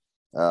arm,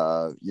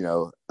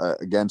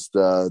 against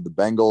the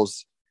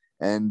Bengals,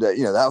 and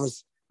that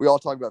was, we all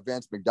talk about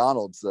Vance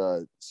McDonald's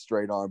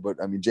straight arm, but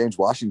I mean James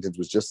Washington's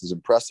was just as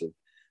impressive.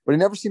 But he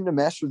never seemed to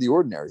master the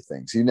ordinary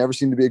things. He never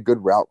seemed to be a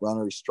good route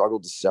runner. He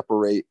struggled to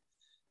separate,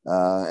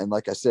 and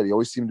like I said, he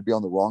always seemed to be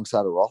on the wrong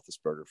side of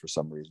Roethlisberger for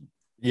some reason.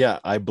 Yeah,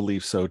 I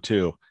believe so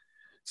too.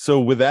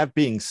 So with that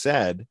being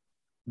said,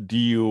 do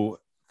you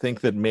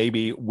think that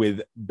maybe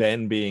with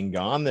Ben being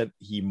gone that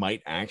he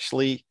might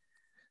actually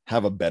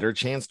have a better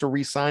chance to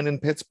re-sign in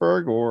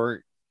Pittsburgh,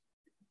 or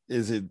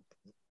is it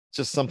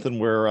just something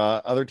where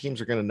other teams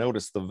are going to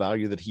notice the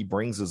value that he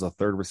brings as a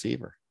third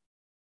receiver?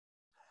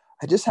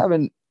 I just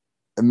haven't,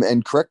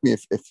 and correct me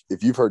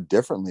if you've heard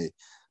differently,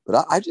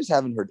 but I just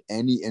haven't heard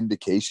any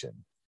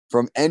indication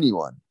from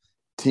anyone,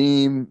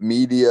 team,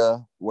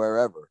 media,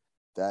 wherever,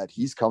 that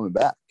he's coming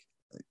back.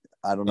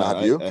 I don't know.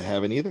 Have you? I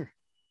haven't either.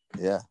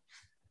 Yeah.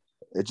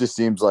 It just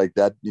seems like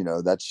that,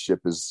 that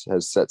ship has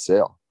set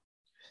sail.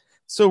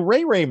 So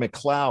Ray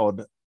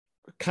McCloud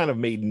kind of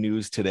made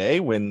news today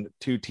when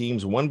two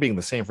teams, one being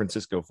the San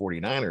Francisco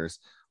 49ers,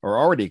 are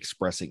already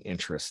expressing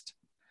interest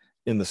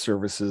in the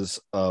services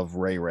of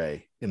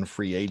Ray in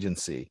free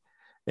agency.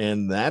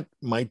 And that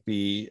might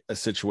be a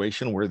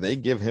situation where they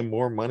give him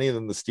more money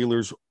than the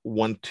Steelers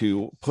want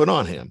to put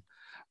on him.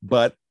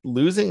 But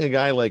losing a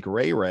guy like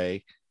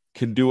Ray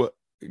could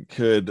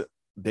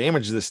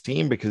damage this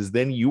team, because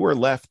then you are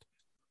left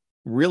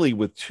really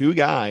with two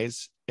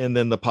guys, and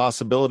then the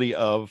possibility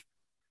of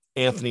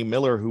Anthony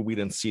Miller, who we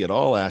didn't see at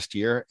all last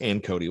year,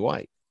 and Cody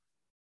White.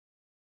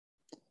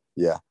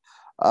 Yeah.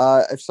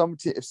 If some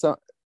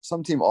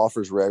team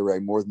offers Ray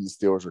more than the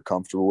Steelers are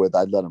comfortable with,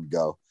 I'd let him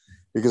go,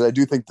 because I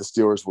do think the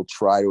Steelers will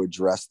try to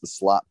address the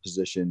slot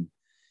position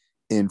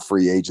in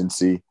free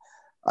agency.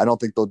 I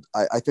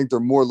think they're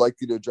more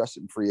likely to address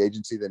it in free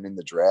agency than in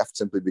the draft,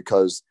 simply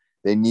because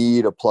they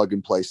need a plug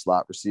and play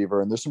slot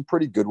receiver. And there's some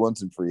pretty good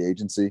ones in free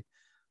agency.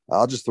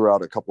 I'll just throw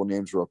out a couple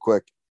names real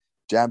quick.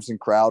 Jamison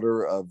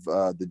Crowder of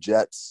the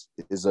Jets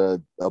is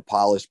a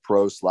polished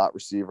pro slot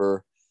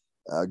receiver,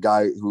 a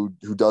guy who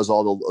does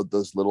all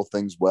those little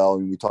things well.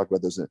 And we talk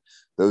about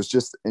those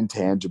just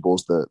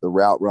intangibles, the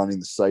route running,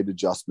 the sight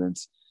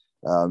adjustments.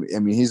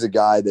 He's a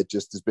guy that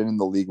just has been in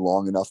the league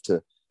long enough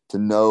to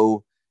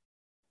know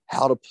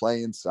how to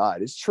play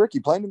inside. It's tricky.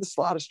 Playing in the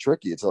slot is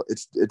tricky.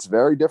 It's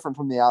very different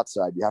from the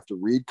outside. You have to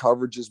read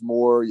coverages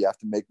more. You have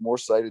to make more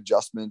sight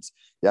adjustments.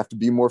 You have to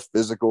be more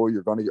physical.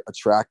 You're going to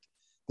attract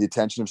the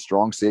attention of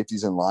strong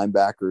safeties and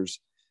linebackers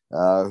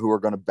who are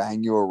going to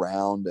bang you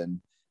around.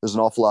 And there's an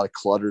awful lot of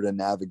clutter to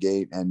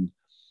navigate. And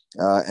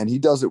he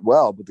does it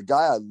well. But the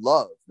guy I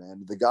love,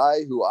 man, the guy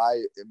who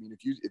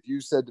if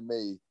you said to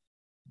me,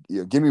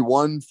 give me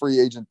one free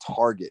agent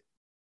target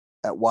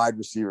at wide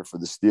receiver for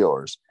the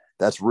Steelers,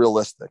 that's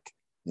realistic.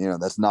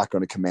 that's not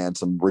going to command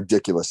some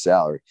ridiculous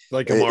salary.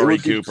 Like Amari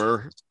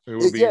Cooper.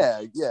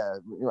 Yeah.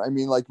 I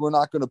mean, like, we're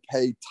not going to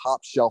pay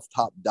top shelf,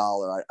 top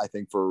dollar, I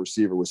think, for a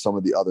receiver with some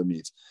of the other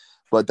needs.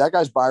 But that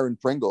guy's Byron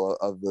Pringle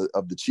of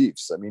the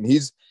Chiefs. I mean,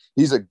 he's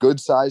a good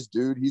sized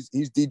dude. He's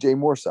DJ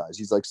Moore size.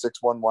 He's like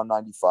 6'1",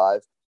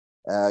 195.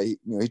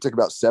 He took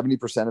about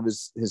 70% of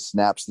his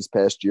snaps this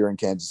past year in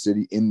Kansas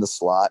City in the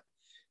slot.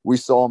 We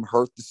saw him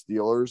hurt the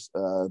Steelers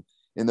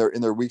in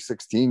their Week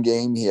 16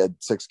 game. He had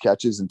 6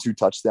 catches and 2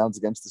 touchdowns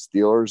against the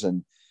Steelers,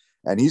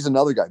 and he's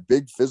another guy,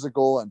 big,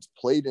 physical, and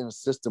played in a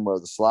system where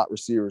the slot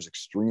receiver is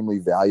extremely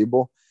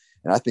valuable.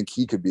 And I think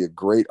he could be a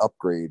great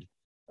upgrade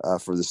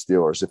for the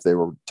Steelers if they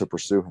were to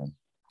pursue him.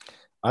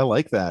 I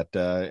like that.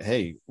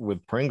 Hey,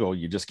 with Pringle,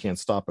 you just can't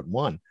stop at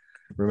one.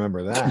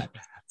 Remember that.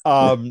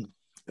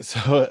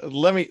 So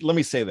let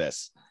me say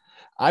this.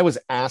 I was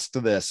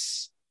asked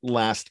this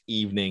last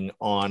evening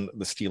on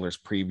the Steelers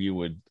preview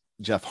with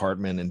Jeff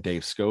Hartman and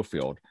Dave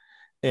Schofield.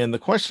 And the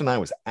question I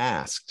was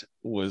asked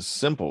was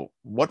simple.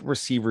 What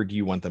receiver do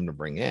you want them to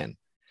bring in?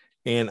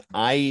 And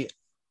I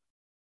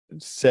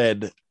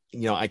said,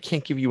 I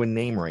can't give you a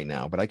name right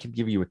now, but I can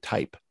give you a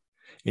type.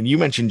 And you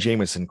mentioned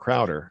Jamison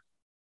Crowder,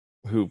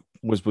 who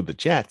was with the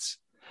Jets.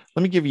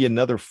 Let me give you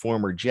another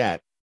former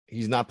Jet.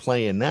 He's not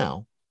playing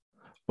now,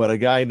 but a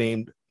guy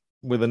named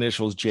with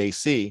initials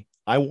JC.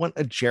 I want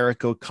a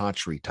Jericho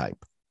Cotchery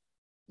type.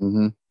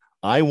 Mm-hmm.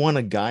 I want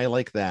a guy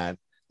like that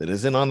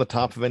isn't on the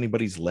top of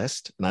anybody's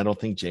list. And I don't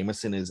think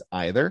Jamison is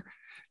either.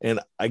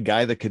 And a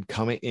guy that could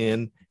come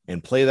in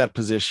and play that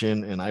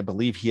position. And I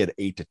believe he had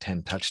 8 to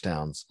 10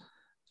 touchdowns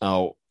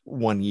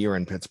 1 year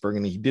in Pittsburgh.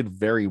 And he did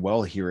very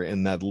well here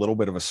in that little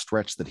bit of a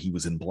stretch that he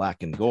was in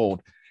black and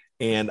gold.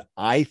 And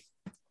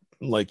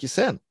like you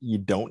said, you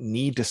don't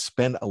need to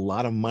spend a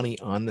lot of money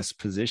on this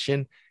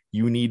position.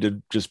 You need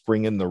to just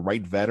bring in the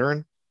right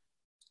veteran,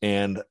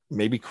 and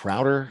maybe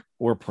Crowder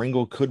or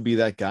Pringle could be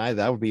that guy.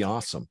 That would be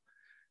awesome.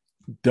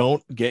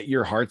 Don't get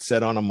your heart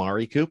set on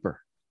Amari Cooper.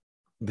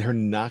 They're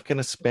not going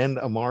to spend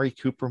Amari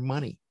Cooper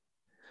money.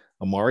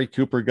 Amari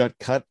Cooper got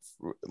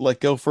let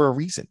go for a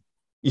reason.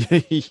 You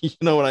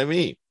know what I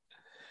mean?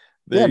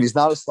 And he's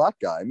not a slot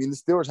guy. I mean, the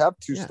Steelers have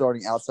 2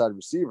 starting outside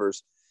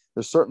receivers.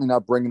 They're certainly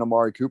not bringing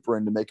Amari Cooper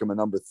in to make him a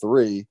number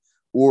 3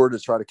 or to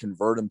try to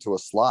convert him to a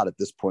slot at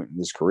this point in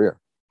his career.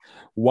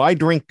 Why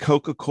drink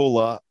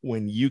Coca-Cola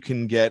when you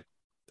can get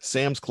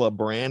Sam's Club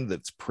brand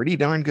that's pretty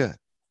darn good?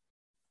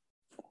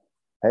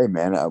 Hey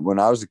man, when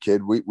I was a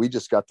kid, we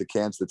just got the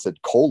cans that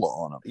said cola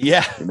on them.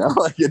 Yeah,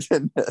 like it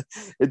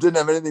didn't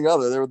have anything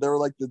other. They were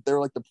like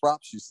the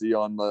props you see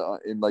on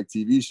in like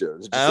TV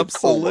shows.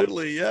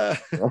 Absolutely, yeah.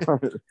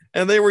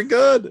 And they were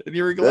good, and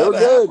you were glad to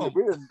have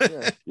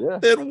them. Yeah.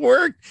 It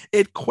worked.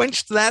 It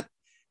quenched that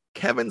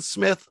Kevin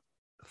Smith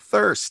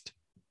thirst.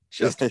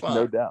 Just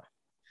fun.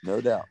 No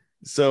doubt.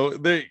 So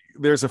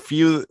there's a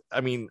few.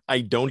 I mean,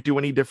 I don't do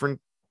any different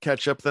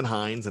ketchup than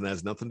Heinz, and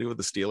has nothing to do with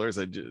the Steelers.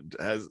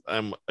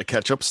 I'm a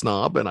ketchup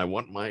snob, and I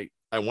want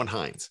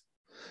Heinz.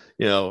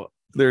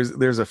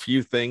 There's a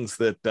few things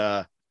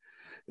that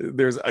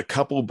there's a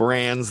couple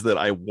brands that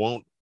I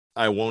won't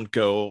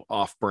go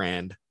off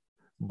brand,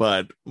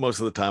 but most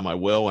of the time I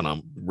will, and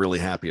I'm really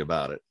happy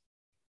about it.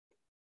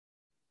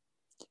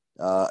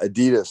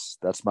 Adidas,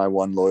 that's my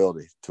one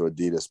loyalty to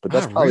Adidas, but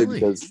that's probably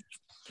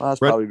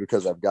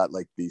because I've got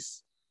like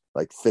these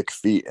like thick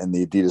feet, and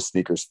the Adidas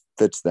sneakers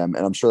fits them.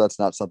 And I'm sure that's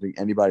not something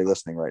anybody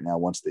listening right now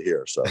wants to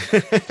hear. So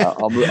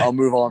I'll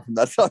move on from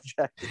that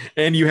subject.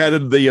 And you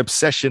had the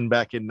obsession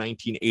back in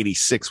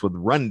 1986 with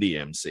Run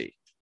DMC.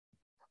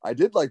 I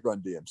did like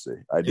Run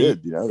DMC. I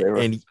did, they were,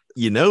 and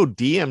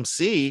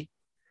DMC,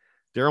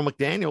 Daryl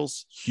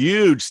McDaniels,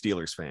 huge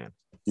Steelers fan.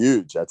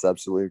 Huge. That's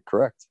absolutely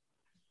correct.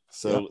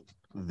 So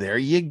there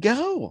you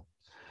go.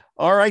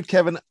 All right,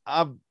 Kevin.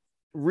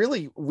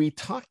 Really, we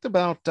talked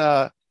about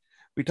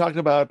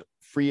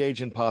free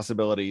agent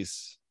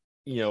possibilities.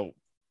 Do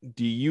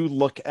you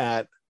look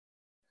at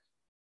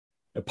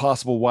a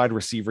possible wide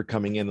receiver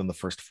coming in the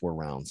first 4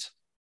 rounds?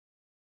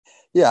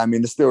 Yeah, I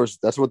mean, the Steelers,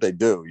 that's what they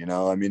do.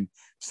 I mean,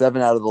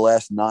 7 out of the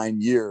last 9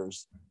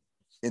 years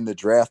in the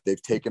draft,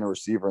 they've taken a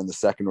receiver in the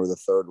 2nd or the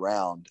 3rd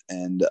round.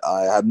 And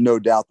I have no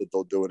doubt that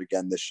they'll do it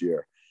again this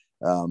year.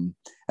 And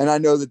I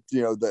know that,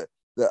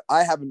 that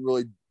I haven't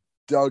really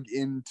dug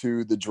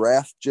into the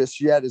draft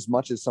just yet as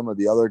much as some of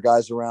the other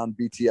guys around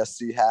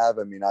BTSC have.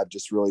 I mean, I've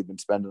just really been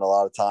spending a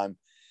lot of time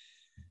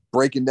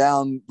breaking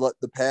down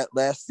the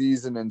last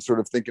season and sort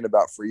of thinking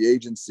about free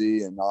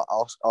agency, and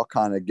I'll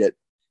kind of get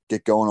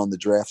going on the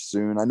draft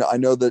soon. I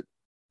know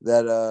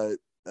that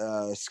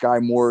Sky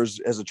Moore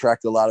has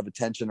attracted a lot of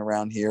attention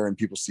around here, and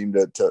people seem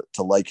to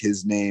like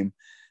his name,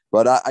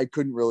 but I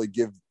couldn't really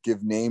give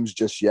names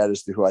just yet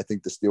as to who I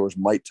think the Steelers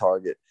might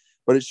target.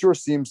 But it sure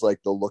seems like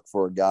they'll look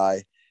for a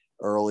guy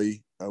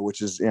early,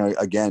 which is,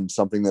 again,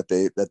 something that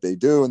they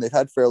do, and they've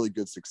had fairly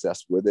good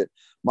success with it.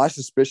 My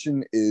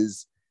suspicion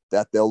is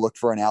that they'll look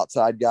for an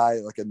outside guy,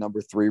 like a number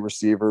 3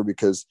 receiver,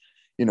 because,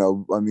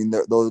 I mean,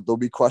 there'll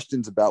be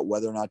questions about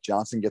whether or not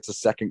Johnson gets a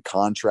second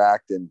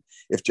contract. And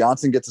if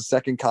Johnson gets a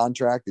second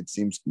contract, it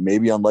seems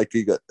maybe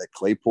unlikely that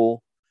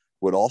Claypool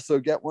would also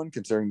get one,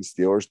 considering the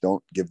Steelers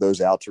don't give those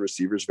out to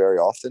receivers very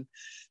often.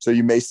 So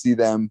you may see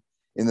them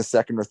in the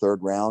second or third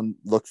round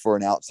look for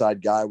an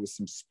outside guy with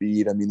some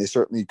speed. I mean, they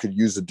certainly could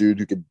use a dude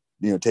who could,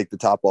 take the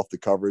top off the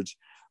coverage,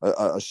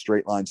 a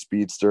straight line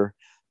speedster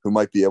who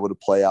might be able to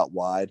play out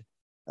wide.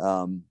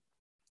 And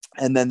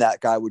then that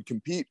guy would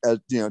compete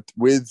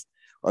with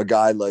a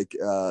guy like,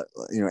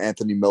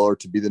 Anthony Miller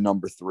to be the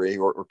number 3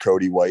 or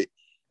Cody White.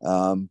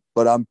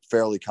 But I'm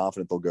fairly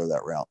confident they'll go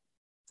that route.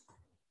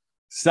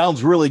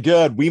 Sounds really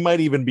good. We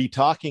might even be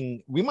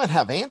talking. We might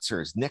have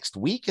answers next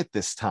week at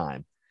this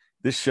time.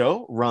 This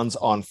show runs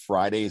on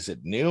Fridays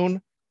at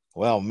noon.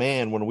 Well,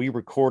 man, when we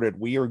record it,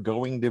 we are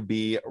going to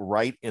be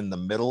right in the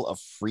middle of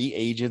free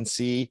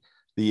agency,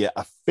 the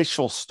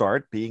official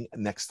start being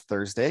next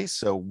Thursday.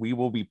 So we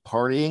will be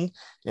partying,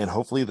 and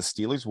hopefully the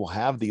Steelers will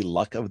have the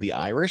luck of the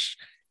Irish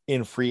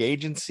in free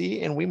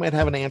agency, and we might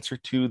have an answer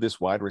to this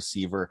wide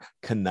receiver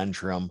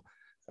conundrum,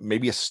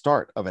 maybe a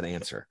start of an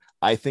answer.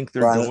 I think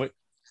they're Brian, going.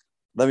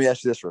 Let me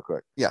ask you this real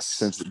quick. Yes.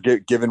 Since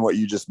given what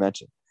you just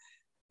mentioned,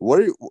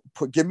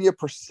 give me a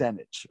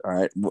percentage. All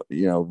right.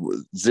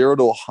 0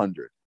 to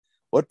 100.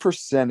 What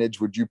percentage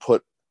would you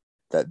put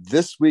that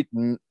this week,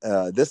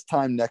 this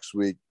time next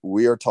week,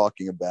 we are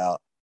talking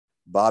about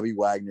Bobby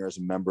Wagner as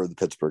a member of the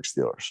Pittsburgh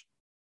Steelers?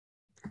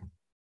 I'm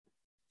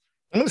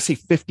going to say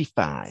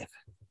 55.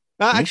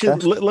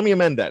 Actually, let me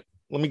amend that.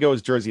 Let me go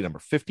as jersey number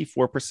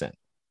 54%.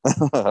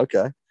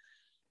 Okay.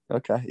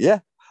 Yeah.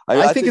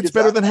 I think it's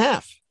better than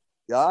half.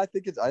 Yeah, I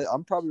think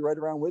I'm probably right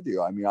around with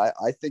you. I mean,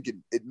 I think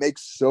it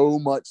makes so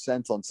much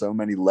sense on so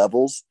many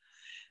levels.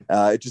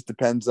 It just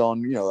depends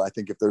on, I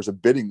think if there's a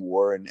bidding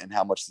war and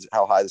how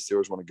high the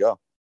Steelers want to go.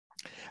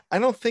 I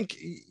don't think,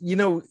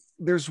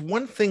 there's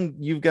one thing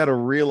you've got to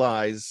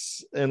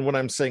realize. And what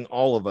I'm saying,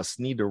 all of us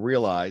need to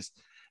realize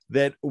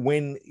that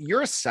when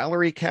you're a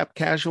salary cap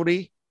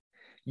casualty,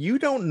 you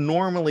don't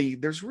normally,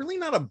 there's really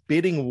not a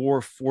bidding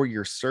war for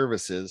your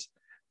services,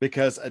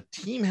 because a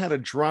team had to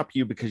drop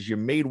you because you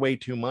made way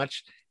too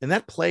much. And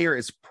that player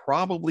is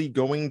probably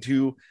going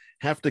to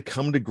have to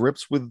come to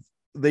grips with,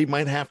 they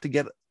might have to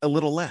get a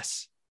little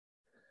less.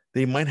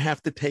 They might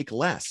have to take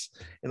less.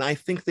 And I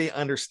think they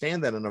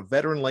understand that. And a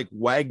veteran like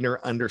Wagner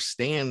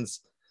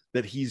understands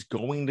that he's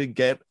going to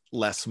get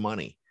less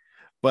money.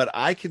 But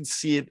I could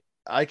see it.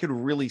 I could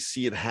really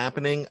see it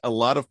happening. A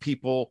lot of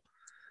people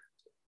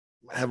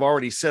have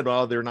already said,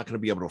 oh, they're not going to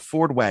be able to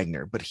afford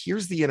Wagner. But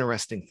here's the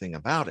interesting thing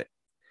about it.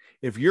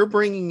 If you're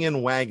bringing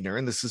in Wagner,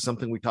 and this is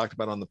something we talked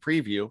about on the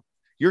preview,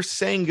 you're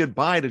saying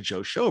goodbye to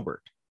Joe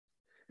Schobert,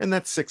 and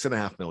that's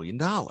 $6.5 million.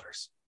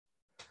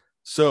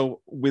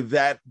 So with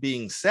that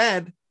being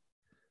said,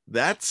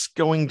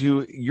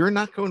 you're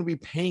not going to be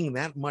paying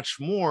that much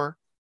more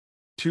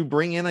to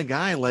bring in a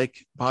guy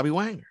like Bobby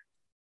Wagner.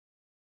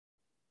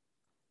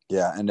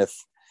 Yeah. And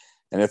if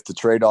the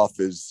trade-off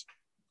is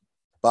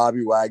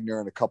Bobby Wagner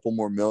and a couple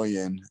more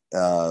million,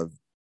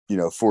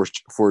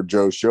 for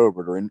Joe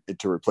Schobert or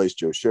to replace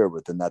Joe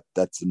Schobert, then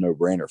that's a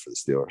no-brainer for the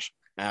Steelers.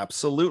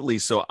 Absolutely.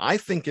 So I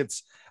think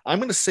I'm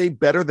going to say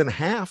better than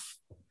half.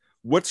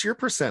 What's your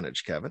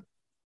percentage, Kevin?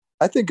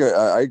 I think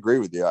I agree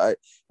with you. I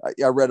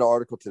read an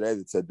article today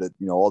that said that,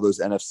 all those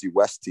NFC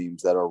West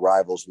teams that are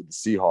rivals with the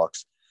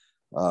Seahawks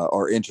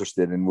are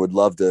interested and would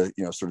love to,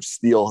 sort of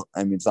steal.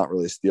 I mean, it's not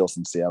really a steal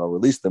since Seattle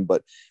released them,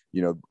 but,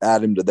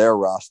 add him to their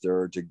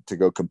roster to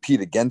go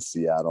compete against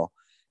Seattle.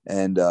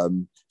 And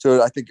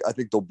so I think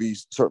there'll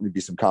certainly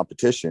be some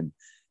competition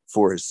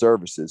for his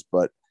services.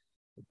 But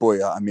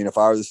boy, I mean, if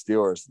I were the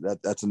Steelers,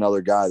 that's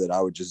another guy that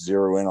I would just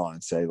zero in on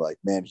and say, like,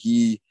 man,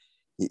 he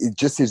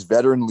just his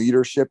veteran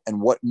leadership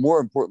and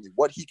more importantly,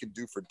 what he can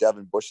do for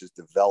Devin Bush's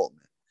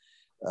development,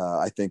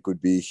 I think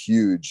would be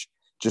huge,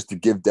 just to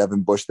give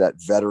Devin Bush that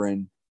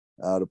veteran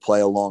to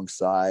play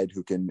alongside,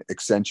 who can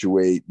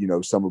accentuate,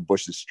 some of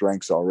Bush's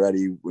strengths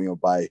already,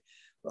 by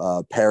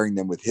pairing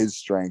them with his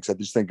strengths. I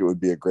just think it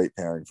would be a great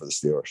pairing for the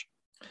Steelers.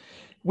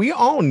 We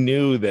all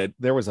knew that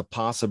there was a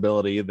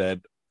possibility that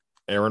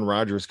Aaron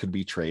Rodgers could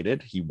be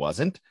traded. He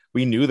wasn't.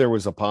 We knew there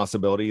was a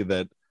possibility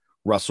that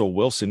Russell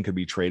Wilson could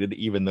be traded,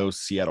 even though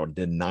Seattle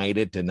denied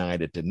it,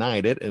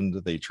 and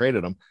they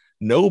traded him.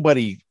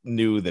 Nobody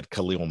knew that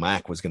Khalil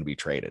Mack was going to be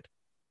traded,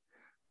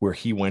 where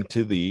he went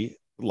to the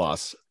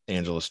Los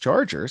Angeles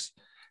Chargers,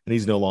 and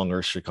he's no longer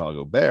a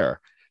Chicago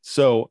Bear.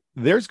 So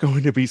there's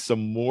going to be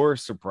some more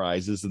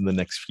surprises in the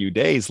next few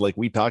days. Like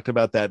we talked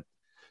about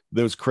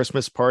those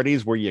Christmas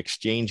parties where you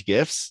exchange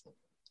gifts.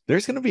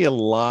 There's going to be a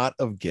lot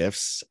of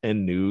gifts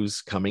and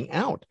news coming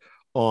out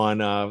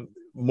on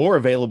more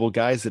available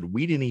guys that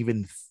we didn't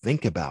even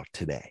think about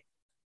today.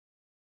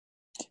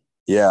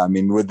 Yeah. I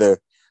mean, with the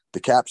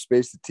cap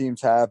space the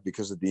teams have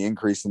because of the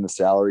increase in the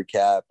salary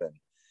cap, and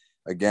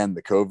again,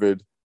 the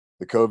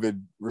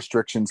COVID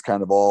restrictions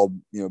kind of all,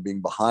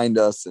 being behind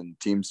us, and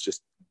teams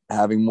just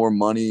having more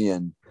money,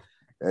 and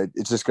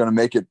it's just going to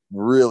make it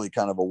really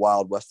kind of a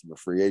wild west of a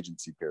free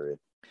agency period.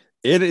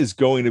 It is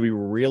going to be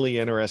really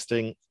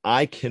interesting.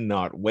 I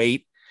cannot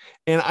wait.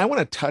 And I want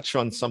to touch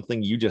on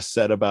something you just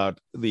said about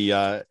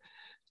the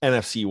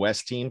NFC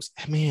West teams.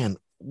 Man,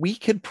 we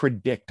could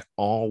predict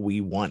all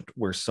we want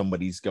where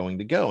somebody's going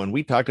to go. And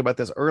we talked about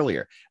this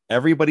earlier.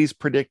 Everybody's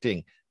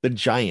predicting the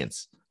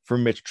Giants for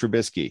Mitch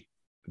Trubisky.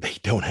 They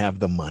don't have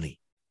the money.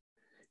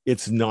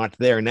 It's not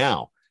there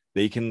now.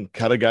 They can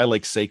cut a guy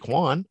like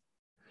Saquon.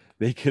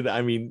 They could,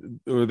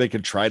 or they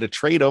could try to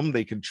trade him.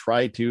 They could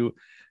try to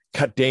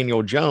cut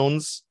Daniel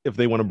Jones if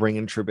they want to bring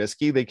in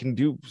Trubisky. They can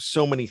do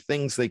so many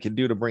things they could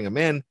do to bring him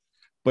in,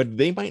 but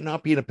they might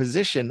not be in a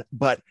position,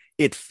 but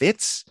it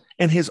fits.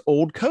 And his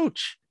old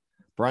coach,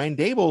 Brian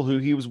Daboll, who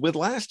he was with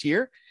last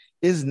year,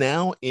 is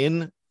now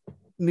in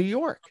New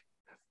York.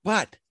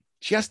 But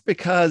just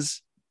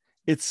because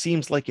it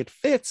seems like it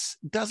fits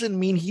doesn't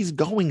mean he's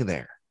going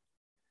there,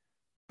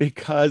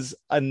 because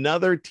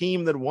another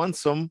team that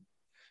wants him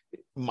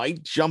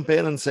might jump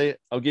in and say,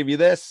 I'll give you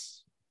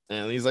this.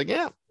 And he's like,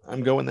 yeah,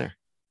 I'm going there.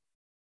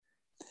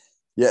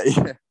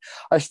 Yeah.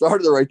 I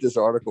started to write this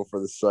article for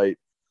the site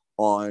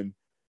on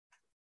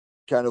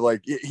kind of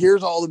like,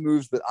 here's all the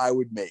moves that I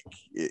would make,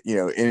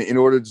 in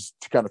order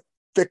to kind of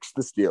fix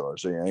the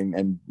Steelers,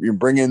 and you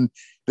bring in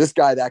this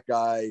guy, that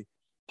guy,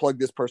 plug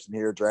this person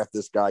here, draft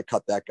this guy,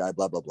 cut that guy,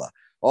 blah, blah, blah,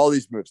 all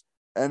these moves.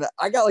 And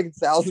I got like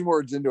 1,000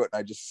 words into it, and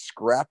I just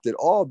scrapped it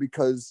all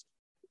because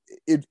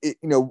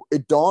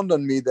it dawned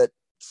on me that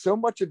so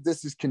much of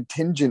this is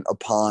contingent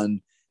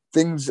upon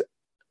things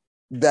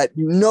that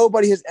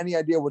nobody has any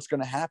idea what's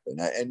going to happen.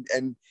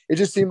 And it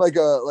just seemed like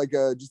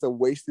just a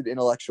wasted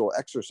intellectual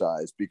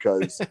exercise,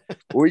 because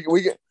we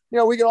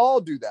can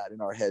all do that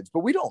in our heads,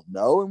 but we don't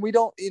know. And we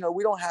don't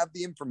have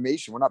the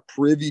information. We're not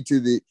privy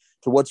to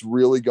what's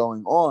really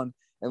going on.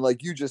 And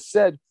like you just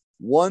said,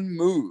 one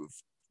move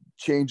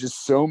changes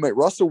so much.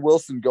 Russell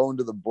Wilson going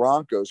to the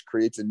Broncos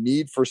creates a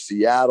need for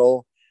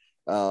Seattle.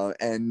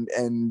 And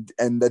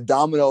the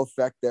domino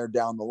effect there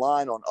down the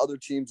line on other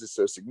teams is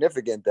so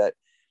significant that,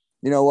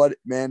 you know what,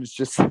 man, it's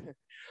just,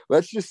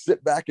 let's just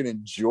sit back and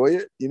enjoy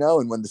it,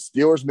 and when the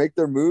Steelers make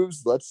their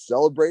moves, let's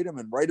celebrate them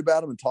and write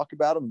about them and talk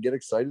about them and get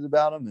excited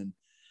about them. And,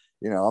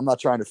 I'm not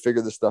trying to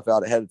figure this stuff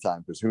out ahead of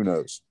time, because who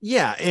knows?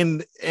 Yeah.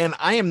 And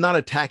I am not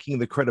attacking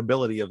the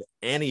credibility of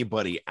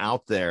anybody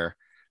out there,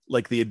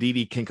 like the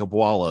Aditi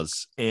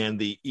Kinkhabwalas and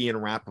the Ian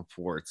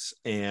Rappaports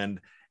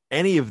and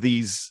any of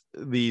these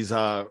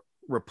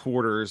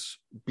reporters,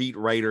 beat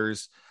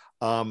writers,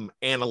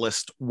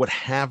 analysts, what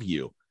have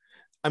you.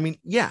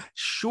 Yeah,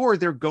 sure,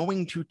 they're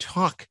going to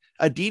talk.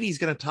 Aditi's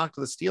going to talk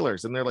to the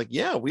Steelers, and they're like,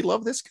 yeah, we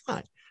love this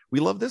guy.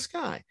 We love this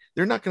guy.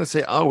 They're not going to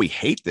say, oh, we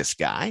hate this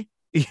guy.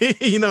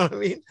 You know what I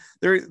mean?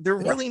 They're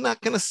really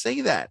not going to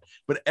say that.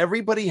 But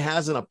everybody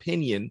has an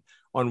opinion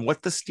on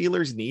what the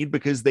Steelers need,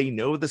 because they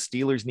know the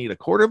Steelers need a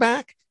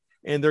quarterback,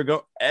 and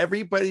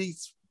every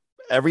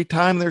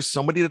time there's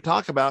somebody to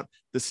talk about,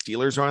 the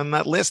Steelers are on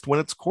that list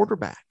when it's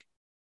quarterback.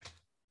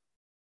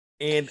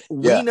 And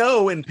we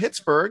know in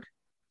Pittsburgh,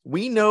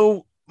 we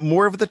know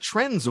more of the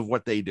trends of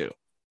what they do.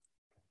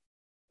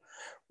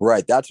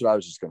 Right. That's what I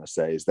was just going to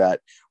say, is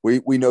that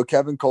we know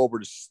Kevin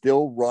Colbert is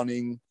still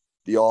running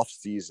the off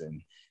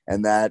season,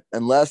 and that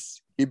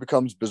unless he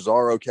becomes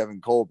bizarro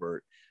Kevin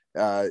Colbert,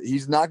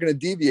 he's not going to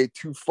deviate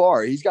too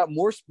far. He's got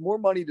more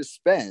money to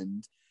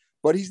spend,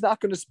 but he's not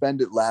going to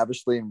spend it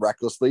lavishly and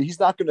recklessly. He's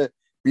not going to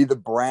be the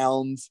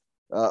Browns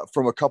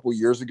from a couple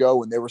years ago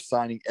when they were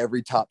signing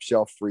every top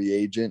shelf free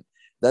agent.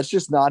 That's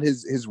just not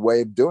his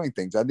way of doing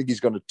things. I think he's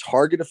going to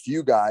target a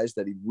few guys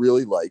that he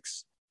really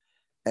likes,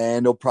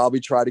 and he'll probably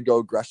try to go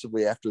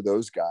aggressively after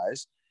those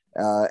guys.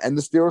 And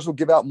the Steelers will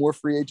give out more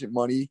free agent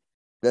money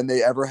than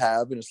they ever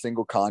have in a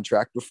single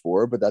contract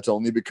before, but that's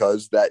only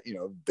because that,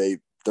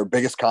 their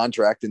biggest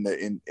contract in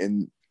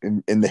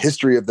the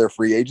history of their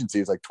free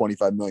agency is like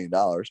 $25 million.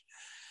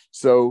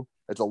 So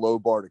it's a low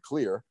bar to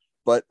clear,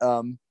 but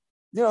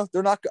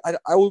they're not,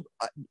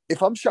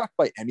 if I'm shocked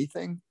by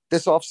anything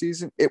this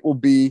offseason, it will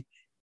be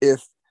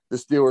if the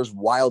Steelers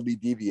wildly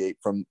deviate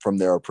from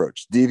their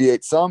approach.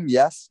 Deviate some,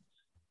 yes,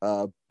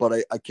 but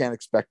I can't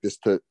expect this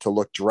to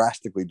look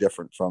drastically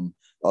different from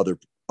other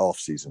off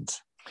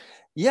seasons.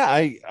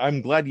 Yeah,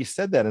 I'm glad you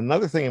said that.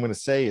 Another thing I'm going to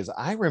say is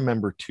I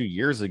remember 2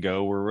 years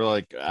ago where we're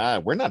like,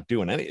 we're not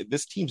doing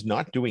this team's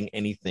not doing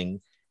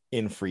anything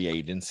in free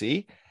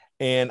agency.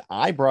 And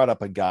I brought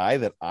up a guy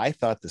that I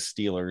thought the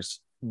Steelers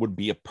would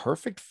be a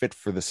perfect fit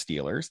for the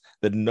Steelers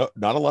that not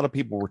a lot of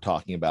people were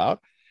talking about.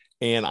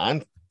 And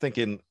I'm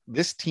thinking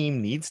this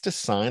team needs to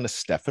sign a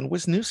Stefan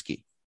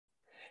Wisniewski.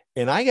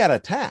 And I got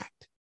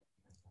attacked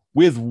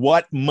with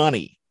what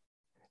money?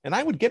 And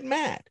I would get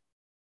mad.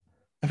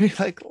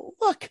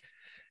 Look,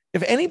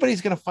 if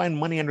anybody's going to find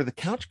money under the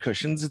couch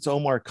cushions, it's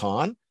Omar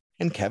Khan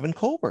and Kevin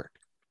Colbert.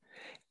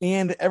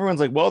 And everyone's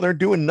like, well, they're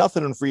doing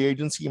nothing in free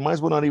agency. You might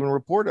as well not even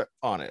report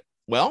on it.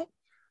 Well,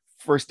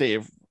 first day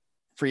of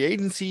free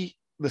agency,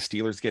 the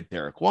Steelers get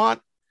Derek Watt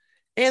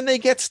and they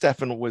get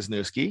Stefan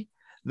Wisniewski.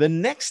 The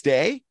next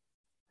day,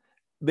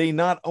 they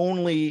not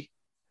only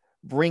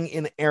bring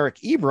in Eric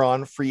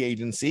Ebron free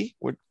agency,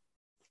 which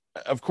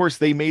of course,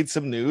 they made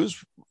some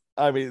news.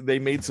 I mean, they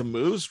made some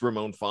moves.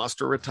 Ramon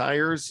Foster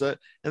retires, and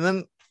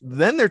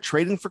then they're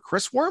trading for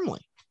Chris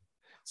Wormley.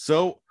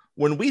 So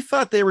when we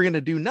thought they were going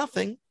to do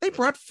nothing, they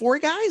brought 4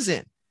 guys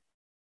in.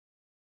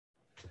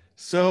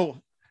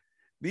 So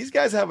these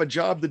guys have a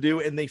job to do,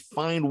 and they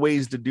find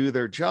ways to do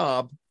their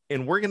job.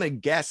 And we're going to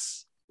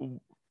guess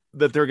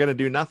that they're going to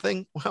do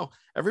nothing. Well,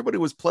 everybody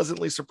was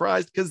pleasantly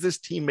surprised because this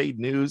team made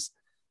news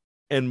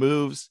and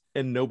moves,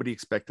 and nobody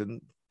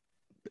expected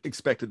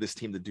this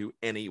team to do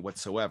any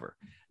whatsoever.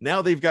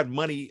 Now they've got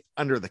money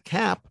under the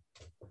cap.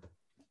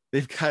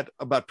 They've got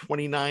about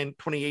 29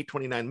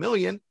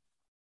 million.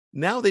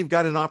 Now they've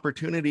got an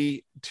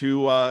opportunity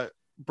to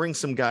bring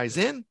some guys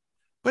in,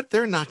 but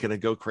they're not going to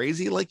go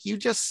crazy. Like you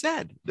just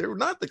said, they're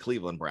not the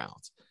Cleveland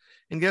Browns.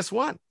 And guess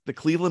what? The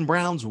Cleveland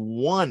Browns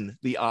won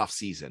the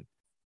offseason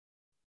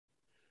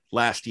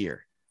last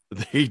year.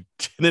 They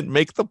didn't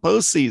make the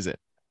postseason.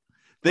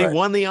 They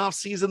won the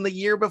offseason the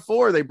year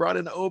before. They brought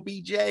in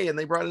OBJ and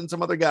they brought in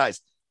some other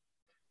guys.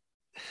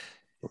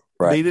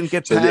 Right. They didn't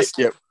get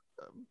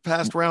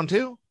past round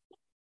 2.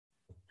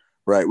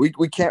 Right.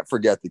 We can't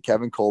forget that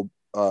Kevin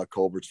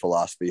Colbert's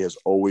philosophy has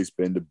always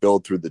been to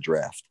build through the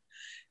draft.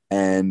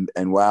 And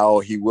while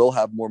he will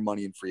have more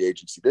money in free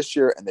agency this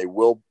year, and they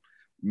will,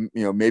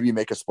 maybe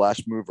make a splash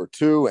move or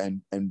two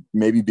and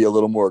maybe be a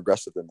little more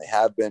aggressive than they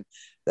have been,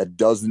 that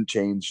doesn't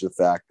change the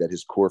fact that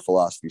his core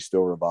philosophy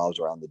still revolves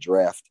around the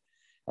draft.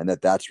 And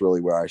that's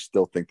really where I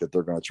still think that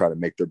they're going to try to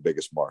make their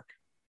biggest mark.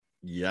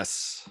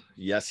 Yes.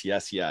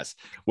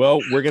 Well,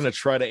 we're going to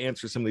try to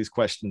answer some of these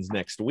questions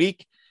next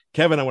week.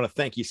 Kevin, I want to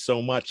thank you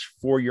so much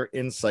for your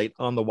insight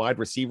on the wide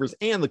receivers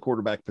and the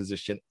quarterback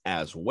position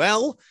as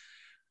well.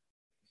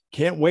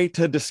 Can't wait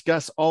to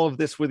discuss all of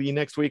this with you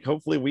next week.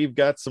 Hopefully we've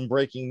got some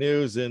breaking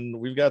news and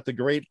we're going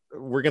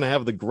to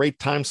have the great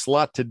time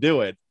slot to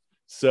do it.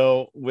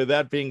 So with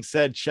that being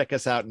said, check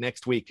us out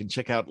next week and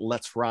check out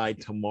Let's Ride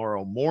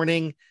tomorrow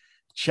morning.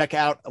 Check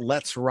out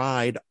Let's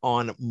Ride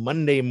on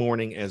Monday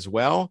morning as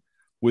well.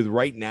 With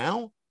right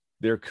now,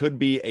 there could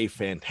be a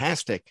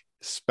fantastic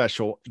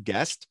special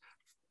guest,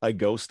 a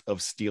ghost of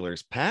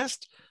Steelers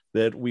past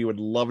that we would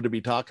love to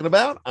be talking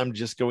about. I'm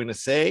just going to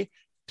say,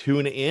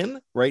 tune in.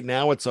 Right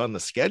now it's on the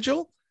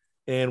schedule,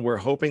 and we're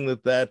hoping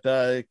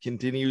that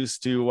continues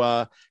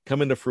to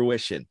come into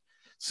fruition.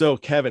 So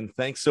Kevin,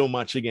 thanks so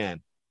much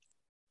again.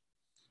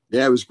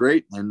 Yeah, it was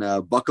great.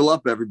 And buckle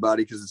up,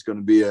 everybody, because it's going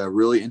to be a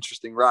really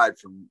interesting ride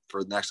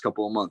for the next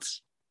couple of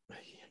months.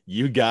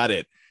 You got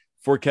it.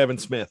 For Kevin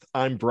Smith,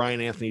 I'm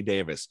Brian Anthony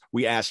Davis.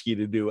 We ask you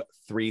to do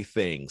 3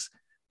 things: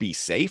 be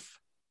safe,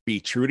 be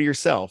true to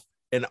yourself,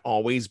 and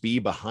always be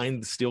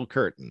behind the steel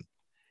curtain.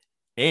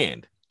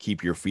 And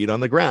keep your feet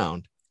on the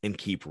ground and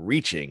keep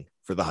reaching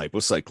for the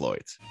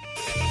hypocycloids.